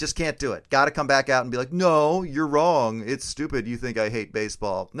 just can't do it. Got to come back out and be like, no, you're wrong. It's stupid. You think I hate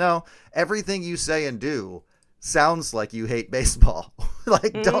baseball. No, everything you say and do sounds like you hate baseball.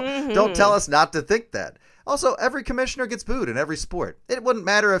 Like, don't tell us not to think that. Also, every commissioner gets booed in every sport. It wouldn't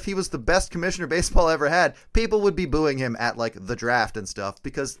matter if he was the best commissioner baseball ever had. People would be booing him at, like, the draft and stuff,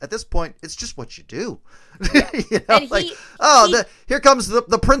 because at this point, it's just what you do. Yeah. Here comes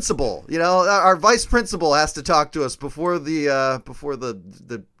the principal. Our vice principal has to talk to us before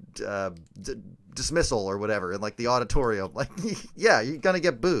the dismissal or whatever, in, like, the auditorium. Like, yeah, you're gonna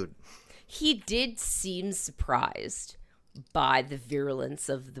get booed. He did seem surprised by the virulence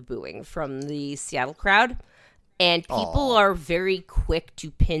of the booing from the Seattle crowd. And people are very quick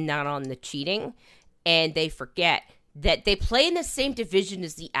to pin that on the cheating. And they forget that they play in the same division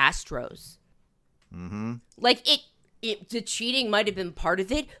as the Astros. Mm-hmm. Like, the cheating might have been part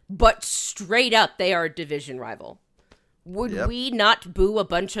of it, but straight up, they are a division rival. Would we not boo a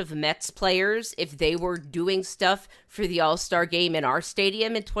bunch of Mets players if they were doing stuff for the All-Star game in our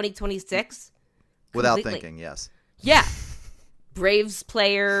stadium in 2026? Without Completely. thinking, yes. Yeah. Braves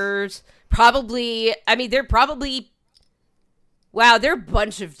players, probably, I mean, they're probably, wow, they're a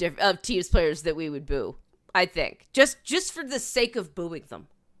bunch of teams players that we would boo, I think. Just for the sake of booing them.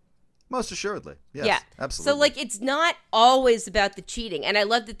 Most assuredly. Yes, yeah. Absolutely. So, like, it's not always about the cheating. And I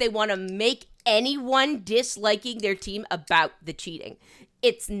love that they want to make anyone disliking their team about the cheating.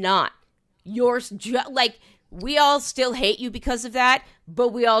 It's not. We all still hate you because of that, but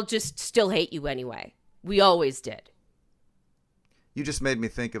we all just still hate you anyway. We always did. You just made me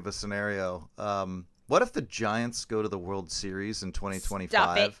think of a scenario. What if the Giants go to the World Series in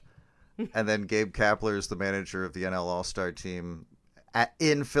 2025, and then Gabe Kapler is the manager of the NL All-Star team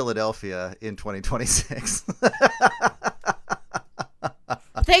in Philadelphia in 2026?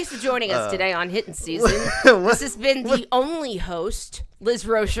 Thanks for joining us today on Hittin Season. This has been the only host, Liz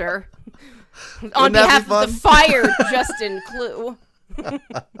Rocher, on behalf of the fired Justin Clue.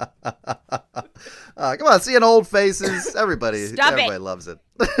 Come on, seeing old faces. Everybody loves it.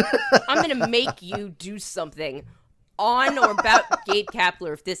 I'm going to make you do something on or about Gabe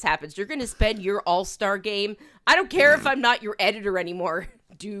Kapler if this happens. You're going to spend your All-Star game. I don't care if I'm not your editor anymore,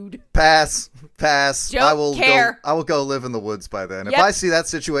 dude. Pass. Don't care. I will go live in the woods by then. Yep. If I see that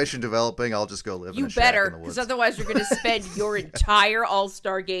situation developing, I'll just go live in a shack in the woods. Because otherwise you're going to spend your entire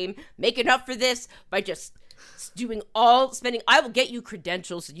All-Star game making up for this by just I will get you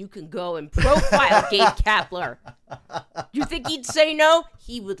credentials so you can go and profile Gabe Kapler. You think he'd say no?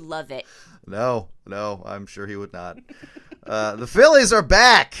 He would love it. No, I'm sure he would not. The Phillies are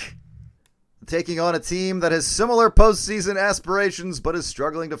back. taking on a team that has similar postseason aspirations but is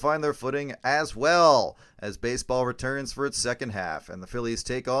struggling to find their footing as well as baseball returns for its second half, and the Phillies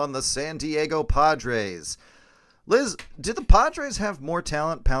take on the San Diego Padres. Liz, do the Padres have more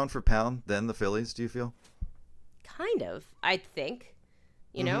talent pound for pound than the Phillies, do you feel? Kind of, I think.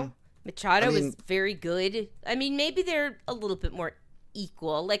 You know, Machado is very good. I mean, maybe they're a little bit more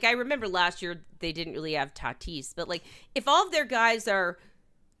equal. Like, I remember last year they didn't really have Tatis, but like, if all of their guys are,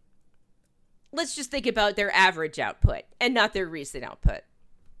 let's just think about their average output and not their recent output.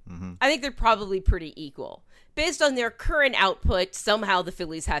 I think they're probably pretty equal. Based on their current output, somehow the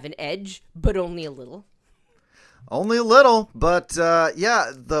Phillies have an edge, but only a little. Only a little, but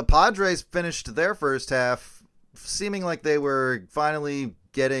the Padres finished their first half seeming like they were finally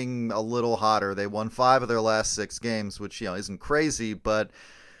getting a little hotter. They won 5 of their last 6 games, which, isn't crazy, but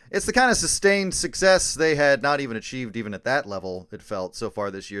it's the kind of sustained success they had not even achieved even at that level, it felt, so far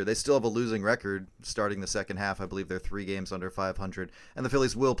this year. They still have a losing record starting the second half. I believe they're 3 games under 500, and the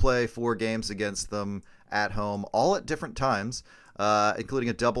Phillies will play 4 games against them at home, all at different times, including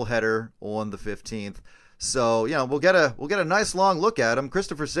a doubleheader on the 15th. So, we'll get a nice long look at them.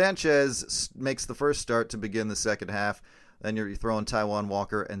 Christopher Sanchez makes the first start to begin the second half. Then you're throwing Taijuan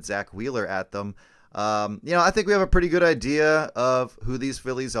Walker and Zach Wheeler at them. I think we have a pretty good idea of who these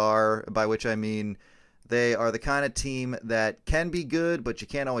Phillies are, by which I mean they are the kind of team that can be good, but you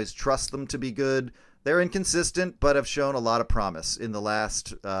can't always trust them to be good. They're inconsistent, but have shown a lot of promise in the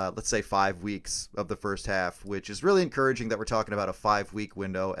last, let's say, 5 weeks of the first half, which is really encouraging that we're talking about a 5-week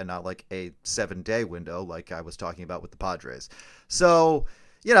window and not like a 7-day window like I was talking about with the Padres. So,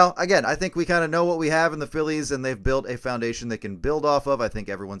 again, I think we kind of know what we have in the Phillies, and they've built a foundation they can build off of. I think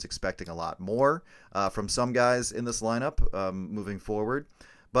everyone's expecting a lot more from some guys in this lineup moving forward.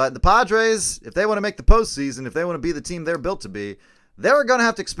 But the Padres, if they want to make the postseason, if they want to be the team they're built to be, they're going to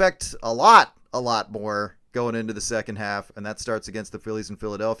have to expect a lot more going into the second half, and that starts against the Phillies in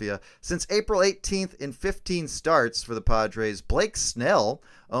Philadelphia. Since April 18th, in 15 starts for the Padres, Blake Snell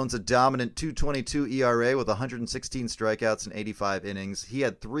owns a dominant 2.22 ERA with 116 strikeouts in 85 innings. He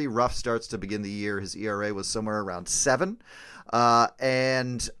had 3 rough starts to begin the year. His ERA was somewhere around 7,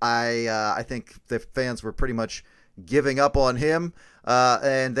 and I think the fans were pretty much giving up on him.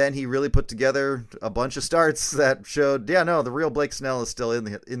 And then he really put together a bunch of starts that showed, the real Blake Snell is still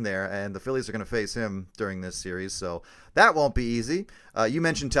in there, and the Phillies are going to face him during this series, so that won't be easy. You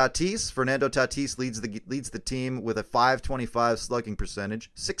mentioned Tatis. Fernando Tatis leads the team with a .525 slugging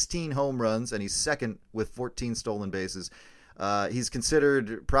percentage, 16 home runs, and he's second with 14 stolen bases. He's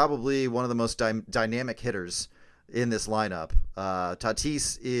considered probably one of the most dynamic hitters in this lineup.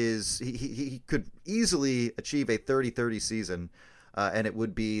 Tatis he could easily achieve a 30-30 season, and it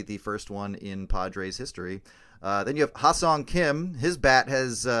would be the first one in Padres history. Then you have Ha-Seong Kim. His bat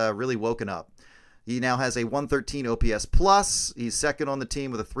has really woken up. He now has a 113 OPS plus. He's second on the team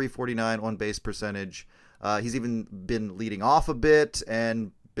with a 349 on-base percentage. He's even been leading off a bit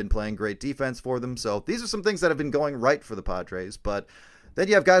and been playing great defense for them. So these are some things that have been going right for the Padres, but then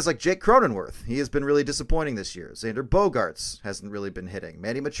you have guys like Jake Cronenworth. He has been really disappointing this year. Xander Bogaerts hasn't really been hitting.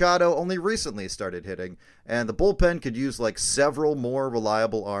 Manny Machado only recently started hitting. And the bullpen could use several more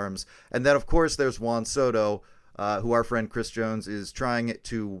reliable arms. And then, of course, there's Juan Soto, who our friend Chris Jones is trying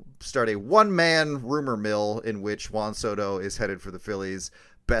to start a one-man rumor mill in which Juan Soto is headed for the Phillies.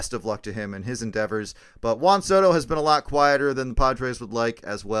 Best of luck to him in his endeavors. But Juan Soto has been a lot quieter than the Padres would like,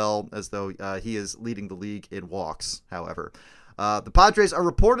 as well as though he is leading the league in walks, however. The Padres are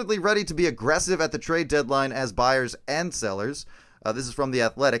reportedly ready to be aggressive at the trade deadline as buyers and sellers. This is from The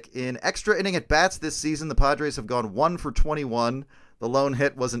Athletic. In extra inning at-bats this season, the Padres have gone 1 for 21. The lone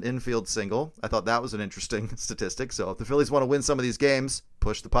hit was an infield single. I thought that was an interesting statistic. So if the Phillies want to win some of these games,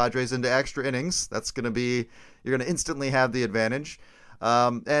 push the Padres into extra innings. You're going to instantly have the advantage.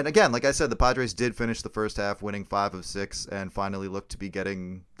 And again, like I said, the Padres did finish the first half winning 5 of 6 and finally looked to be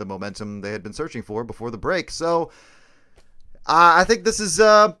getting the momentum they had been searching for before the break. So I think this is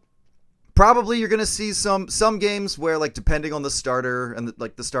probably you're going to see some games where, depending on the starter and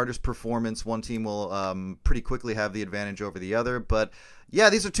the starter's performance, one team will pretty quickly have the advantage over the other. But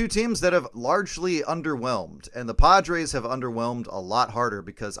yeah, these are two teams that have largely underwhelmed, and the Padres have underwhelmed a lot harder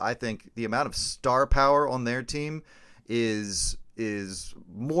because I think the amount of star power on their team is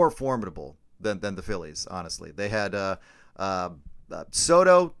more formidable than the Phillies. Honestly, they had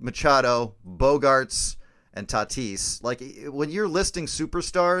Soto, Machado, Bogaerts, and Tatis. When you're listing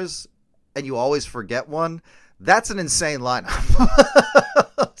superstars and you always forget one, that's an insane lineup.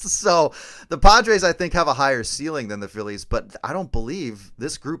 So the Padres, I think, have a higher ceiling than the Phillies, but I don't believe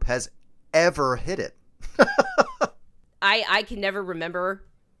this group has ever hit it. I can never remember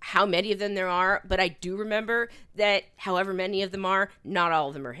how many of them there are, but I do remember that however many of them are, not all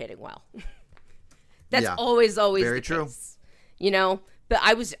of them are hitting well. That's always very the true. case, But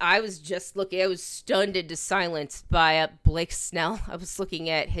I was just looking. I was stunned into silence by Blake Snell. I was looking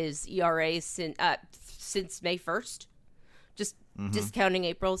at his ERA since May 1st, just discounting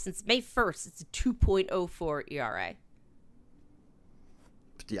April. Since May 1st, it's a 2.04 ERA.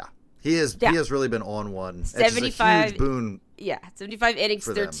 Yeah, he has really been on one. 75 it's a huge boon. Yeah, 75 innings,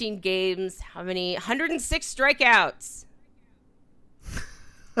 13 games. How many? 106 strikeouts.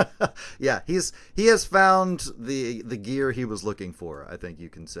 Yeah, he has found the gear he was looking for, I think you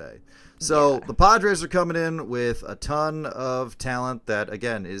can say. So the Padres are coming in with a ton of talent that,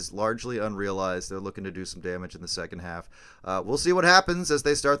 again, is largely unrealized. They're looking to do some damage in the second half. We'll see what happens as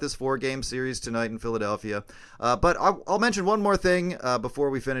they start this 4-game series tonight in Philadelphia. But I'll mention one more thing before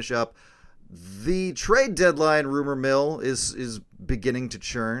we finish up. The trade deadline rumor mill is beginning to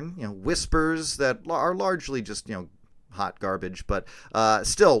churn. Whispers that are largely just hot garbage, but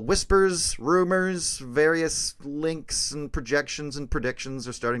still whispers, rumors, various links and projections and predictions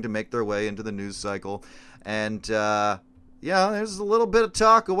are starting to make their way into the news cycle. And there's a little bit of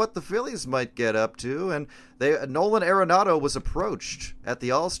talk of what the Phillies might get up to. And Nolan Arenado was approached at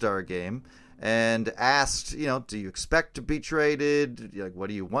the All-Star game and asked, do you expect to be traded? Like, what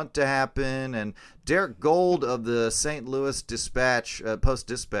do you want to happen? And Derek Gold of the St. Louis Dispatch,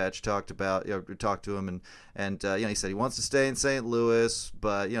 Post-Dispatch, talked to him, and he said he wants to stay in St. Louis,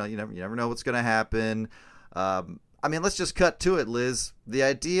 but you never know what's going to happen. Let's just cut to it, Liz. The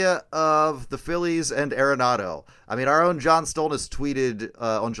idea of the Phillies and Arenado. Our own John Stolnis tweeted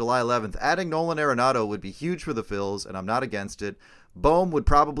on July 11th, adding Nolan Arenado would be huge for the Phils, and I'm not against it. Bohm would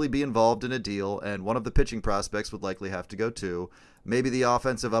probably be involved in a deal, and one of the pitching prospects would likely have to go too. Maybe the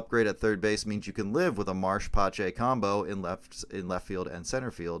offensive upgrade at third base means you can live with a Marsh-Pache combo in left field and center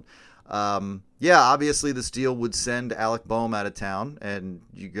field. Obviously this deal would send Alec Bohm out of town, and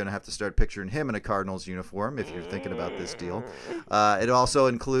you're going to have to start picturing him in a Cardinals uniform if you're thinking about this deal. It also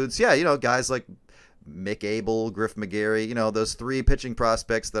includes, guys like Mick Abel, Griff McGarry, those 3 pitching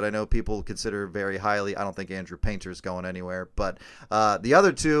prospects that I know people consider very highly. I don't think Andrew Painter's going anywhere, but the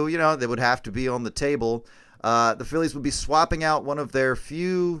other 2, they would have to be on the table. The Phillies would be swapping out one of their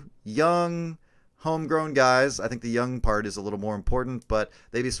few young homegrown guys. I think the young part is a little more important, but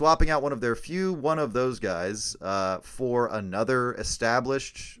they'd be swapping out one of those guys for another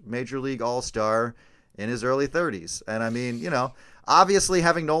established Major League All-Star in his early 30s. And obviously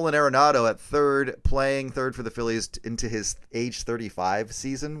having Nolan Arenado at third, playing third for the Phillies into his age 35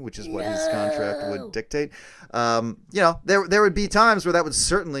 season, which is what his contract would dictate. There would be times where that would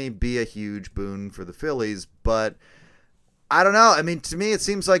certainly be a huge boon for the Phillies, but I don't know. To me, it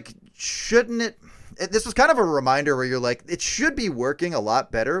seems like, shouldn't it? This was kind of a reminder where you're like, it should be working a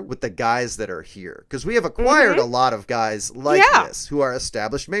lot better with the guys that are here, because we have acquired a lot of guys like this who are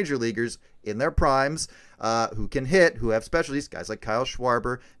established major leaguers in their primes, who can hit, who have specialties, guys like Kyle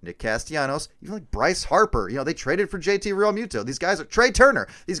Schwarber, Nick Castellanos, even like Bryce Harper. They traded for JT Realmuto. These guys are Trey Turner.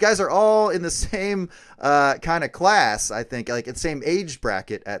 These guys are all in the same kind of class, I think, like in the same age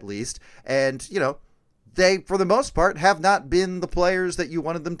bracket at least. And, they, for the most part, have not been the players that you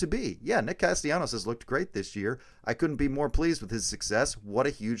wanted them to be. Yeah, Nick Castellanos has looked great this year. I couldn't be more pleased with his success. What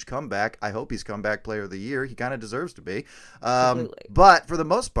a huge comeback. I hope he's comeback player of the year. He kind of deserves to be. But for the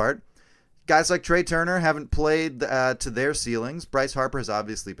most part, guys like Trey Turner haven't played to their ceilings. Bryce Harper has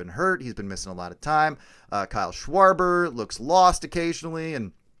obviously been hurt. He's been missing a lot of time. Kyle Schwarber looks lost occasionally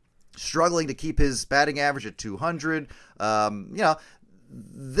and struggling to keep his batting average at 200.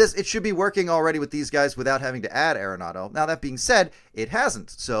 It should be working already with these guys without having to add Arenado. Now, that being said, it hasn't.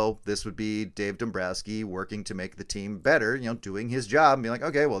 So this would be Dave Dombrowski working to make the team better, doing his job and being like,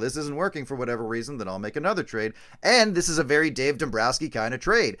 okay, well, this isn't working for whatever reason, then I'll make another trade. And this is a very Dave Dombrowski kind of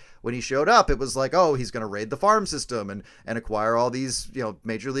trade. When he showed up, it was like, oh, he's going to raid the farm system and acquire all these,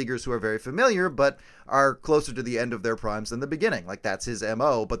 major leaguers who are very familiar, but are closer to the end of their primes than the beginning. Like, that's his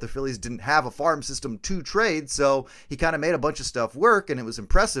MO, but the Phillies didn't have a farm system to trade, so he kind of made a bunch of stuff work, and it was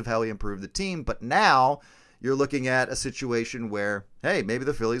impressive how he improved the team. But now you're looking at a situation where, hey, maybe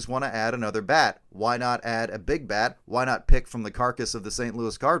the Phillies want to add another bat. Why not add a big bat? Why not pick from the carcass of the St.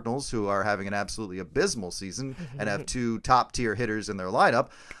 Louis Cardinals, who are having an absolutely abysmal season and have 2 top-tier hitters in their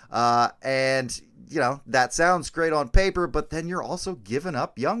lineup? And that sounds great on paper, but then you're also giving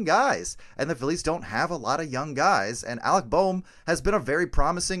up young guys. And the Phillies don't have a lot of young guys. And Alec Boehm has been a very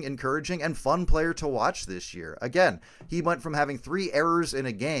promising, encouraging, and fun player to watch this year. Again, he went from having 3 errors in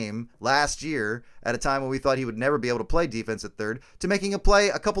a game last year at a time when we thought he would never be able to play defense at third to making a play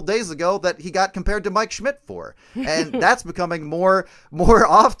a couple days ago that he got compared to Mike Schmidt for. And that's becoming more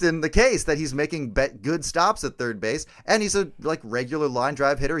often the case, that he's making good stops at third base. And he's a regular line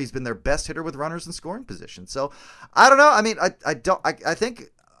drive hitter. He's been their best hitter with runners in scoring position. So I don't know. I mean, I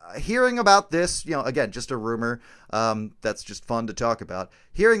think hearing about this, again, just a rumor, that's just fun to talk about.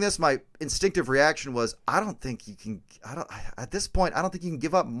 Hearing this, my instinctive reaction was, at this point, I don't think you can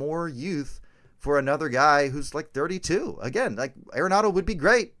give up more youth for another guy who's 32. Again, Arenado would be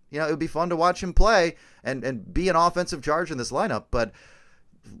great. It would be fun to watch him play and be an offensive charge in this lineup. But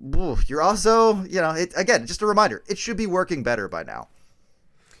you're also, again, just a reminder, it should be working better by now.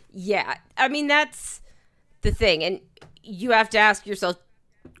 Yeah, I mean, that's the thing. And you have to ask yourself,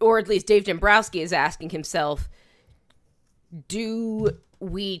 or at least Dave Dombrowski is asking himself, do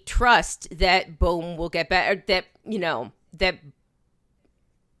we trust that Boehm will get better, that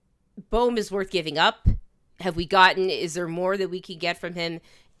Boehm is worth giving up? Is there more that we can get from him?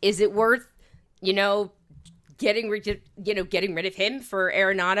 Is it worth, getting rid of him for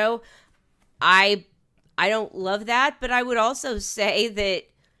Arenado? I don't love that, but I would also say that,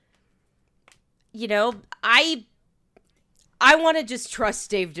 I want to just trust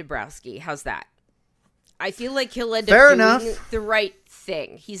Dave Dombrowski. How's that? I feel like he'll end up doing the right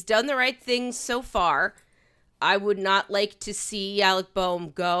thing. He's done the right thing so far. I would not like to see Alec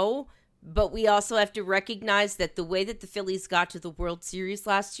Boehm go, but we also have to recognize that the way that the Phillies got to the World Series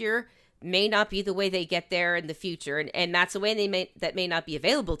last year may not be the way they get there in the future, and that's a way that may not be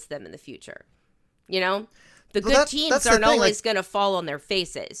available to them in the future. The good teams aren't always going to fall on their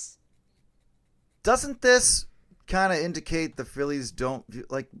faces. Doesn't this kind of indicate the Phillies don't,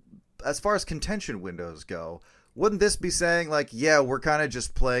 as far as contention windows go, wouldn't this be saying we're kind of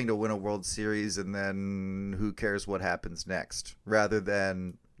just playing to win a World Series and then who cares what happens next, rather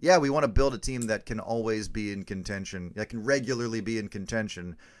than, we want to build a team that can always be in contention, that can regularly be in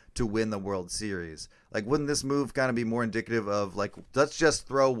contention to win the World Series? Wouldn't this move kind of be more indicative of let's just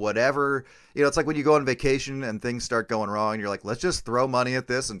throw whatever, it's like when you go on vacation and things start going wrong, and you're like, let's just throw money at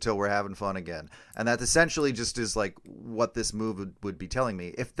this until we're having fun again. And that essentially just is what this move would be telling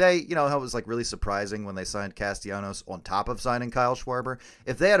me. If they, how it was really surprising when they signed Castellanos on top of signing Kyle Schwarber,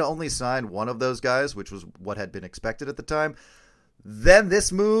 if they had only signed one of those guys, which was what had been expected at the time, then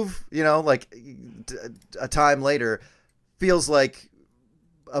this move, a time later feels like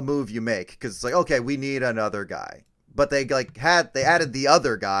a move you make, because it's okay, we need another guy, but they added the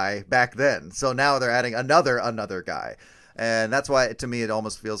other guy back then, so now they're adding another guy, and that's why to me it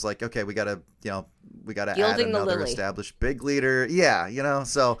almost feels like, okay, we gotta add another established big leader.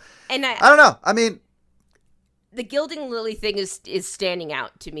 So and I don't know. I mean, the Gilding Lily thing is standing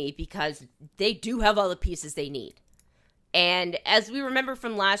out to me because they do have all the pieces they need. And as we remember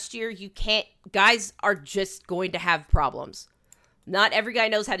from last year, guys are just going to have problems. Not every guy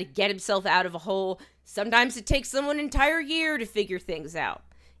knows how to get himself out of a hole. Sometimes it takes someone an entire year to figure things out.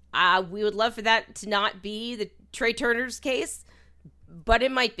 We would love for that to not be the Trey Turner's case, but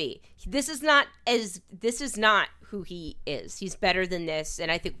it might be. This is not who he is. He's better than this, and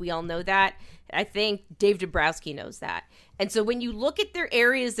I think we all know that. I think Dave Dombrowski knows that. And so when you look at their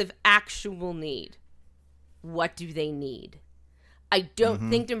areas of actual need, what do they need? I don't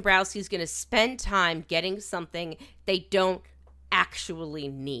think Dombrowski's going to spend time getting something they don't actually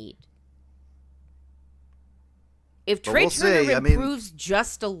need. If Trey Turner improves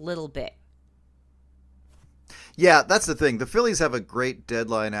just a little bit. Yeah, that's the thing. The Phillies have a great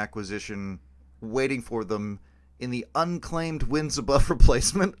deadline acquisition waiting for them in the unclaimed wins above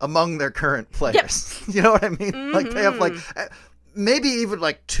replacement among their current players. Yep. You know what I mean? Mm-hmm. They have maybe even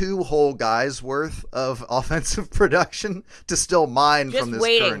 2 whole guys worth of offensive production to still mine just from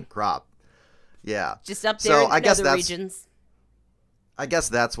this current crop. Yeah. Just up there in other regions. I guess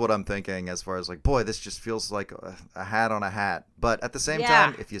that's what I'm thinking as far as boy, this just feels like a hat on a hat. But at the same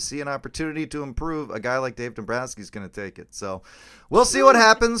time, if you see an opportunity to improve, a guy like Dave Dombrowski is going to take it. So we'll see what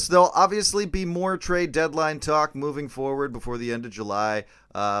happens. There'll obviously be more trade deadline talk moving forward before the end of July.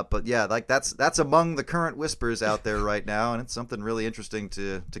 But yeah, that's among the current whispers out there right now, and it's something really interesting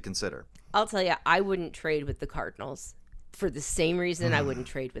to consider. I'll tell you, I wouldn't trade with the Cardinals for the same reason I wouldn't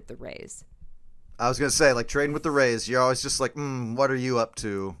trade with the Rays. I was going to say, trading with the Rays, you're always just what are you up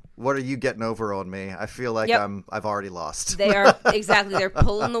to? What are you getting over on me? I feel like I've already lost. They are, exactly. They're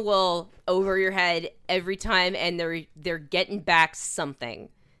pulling the wool over your head every time, and they're getting back something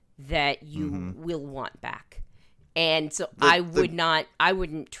that you will want back. And so I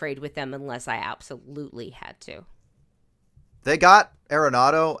wouldn't trade with them unless I absolutely had to. They got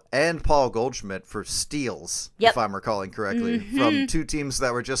Arenado and Paul Goldschmidt for steals, if I'm recalling correctly, from two teams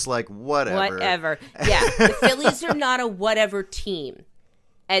that were just like, whatever. Yeah, the Phillies are not a whatever team.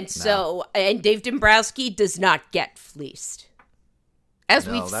 And so, and Dave Dombrowski does not get fleeced. As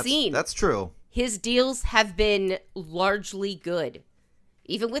we've seen. That's true. His deals have been largely good.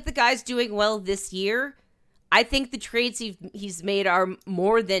 Even with the guys doing well this year, I think the trades he's made are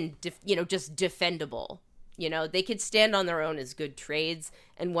more than, just defendable. They could stand on their own as good trades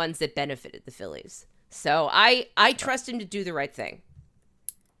and ones that benefited the Phillies. So I trust him to do the right thing.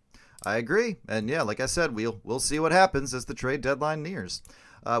 I agree. And yeah, like I said, we'll see what happens as the trade deadline nears.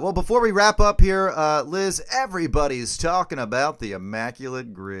 Well, before we wrap up here, Liz, everybody's talking about the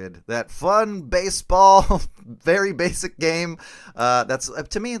Immaculate Grid. That fun baseball, very basic game. That's,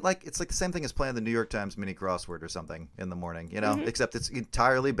 to me, it's like the same thing as playing the New York Times mini crossword or something in the morning, except it's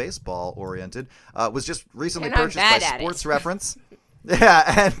entirely baseball oriented. Was just recently purchased by Sports Reference.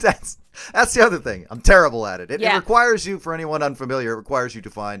 Yeah, and that's the other thing. I'm terrible at it. It requires you, for anyone unfamiliar, it requires you to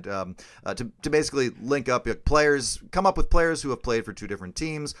find, to basically link up players, come up with players who have played for two different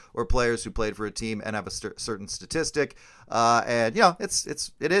teams, or players who played for a team and have a certain statistic. And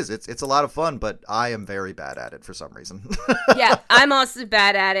it's a lot of fun, but I am very bad at it for some reason. Yeah, I'm also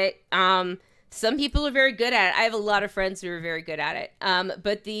bad at it. Some people are very good at it. I have a lot of friends who are very good at it.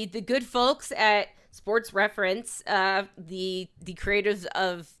 But the good folks at Sports Reference, the creators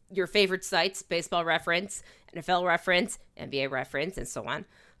of your favorite sites, Baseball Reference, NFL Reference, NBA Reference, and so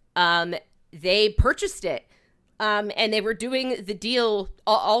on, they purchased it. And they were doing the deal.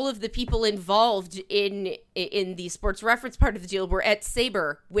 All of the people involved in the Sports Reference part of the deal were at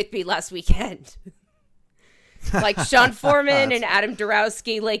Sabre with me last weekend. Like Sean Foreman and Adam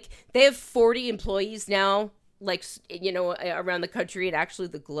Dorowski. Like, they have 40 employees now, around the country and actually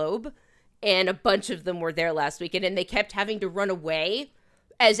the globe. And a bunch of them were there last weekend, and they kept having to run away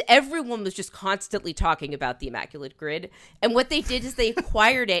as everyone was just constantly talking about the Immaculate Grid. And what they did is they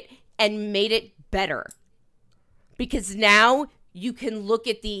acquired it and made it better. Because now you can look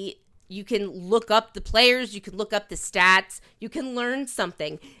up the players, you can look up the stats, you can learn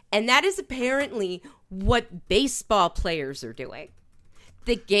something. And that is apparently what baseball players are doing.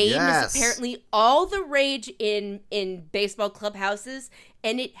 The game is apparently all the rage in baseball clubhouses,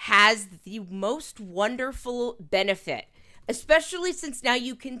 and it has the most wonderful benefit, especially since now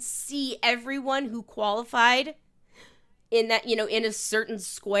you can see everyone who qualified in that, in a certain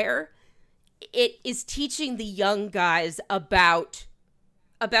square. It is teaching the young guys about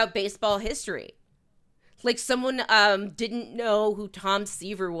baseball history. Like, someone didn't know who Tom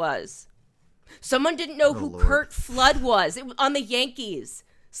Seaver was. Someone didn't know who Kurt Flood was on the Yankees.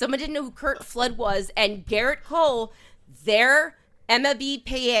 Someone didn't know who Kurt Flood was, and Garrett Cole, their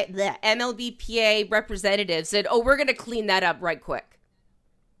MLBPA representative, said, "Oh, we're going to clean that up right quick."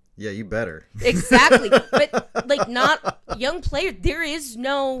 Yeah, you better. Exactly. But not young players. There is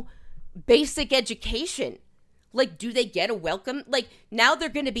no basic education. Like, do they get a welcome? Like, now they're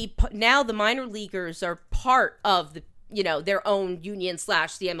going to be, now the minor leaguers are part of the, their own union / the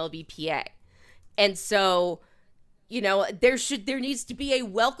MLBPA. And so, there needs to be a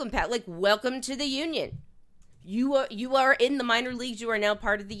welcome pack, like, welcome to the union. You are in the minor leagues. You are now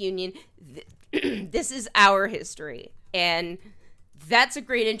part of the union. This is our history. And that's a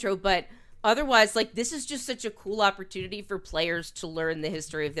great intro. But otherwise, this is just such a cool opportunity for players to learn the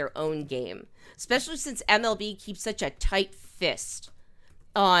history of their own game, especially since MLB keeps such a tight fist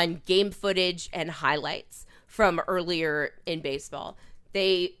on game footage and highlights from earlier in baseball.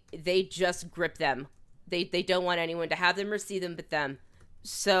 They just grip them. They don't want anyone to have them or see them but them.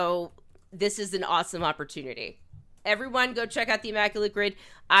 So this is an awesome opportunity. Everyone, go check out the Immaculate Grid.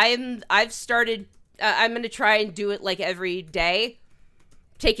 I've started. I'm going to try and do it every day.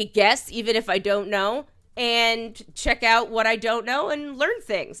 Take a guess, even if I don't know, and check out what I don't know and learn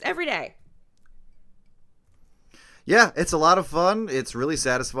things every day. Yeah, it's a lot of fun. It's really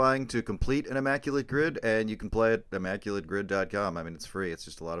satisfying to complete an Immaculate Grid, and you can play it at immaculategrid.com. I mean, it's free. It's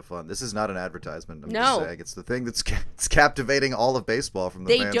just a lot of fun. This is not an advertisement. I'm just saying. It's the thing that's captivating all of baseball, from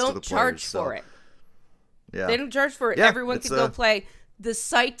the fans to the players. They don't charge for it. Yeah. They don't charge for it. Yeah, everyone can go play. The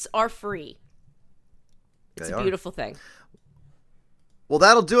sites are free. It's a beautiful thing. Well,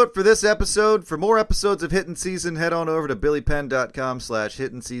 that'll do it for this episode. For more episodes of Hittin Season, head on over to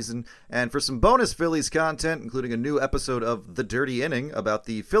billypenn.com/hittinseason. And for some bonus Phillies content, including a new episode of The Dirty Inning about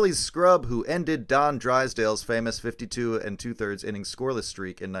the Phillies scrub who ended Don Drysdale's famous 52 2/3 inning scoreless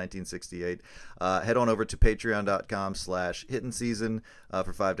streak in 1968, head on over to patreon.com/hittinseason.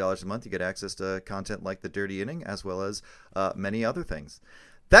 For $5 a month, you get access to content like The Dirty Inning, as well as many other things.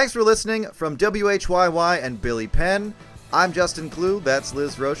 Thanks for listening from WHYY and Billy Penn. I'm Justin Clue, that's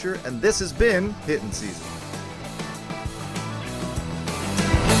Liz Rocher, and this has been Hittin Season.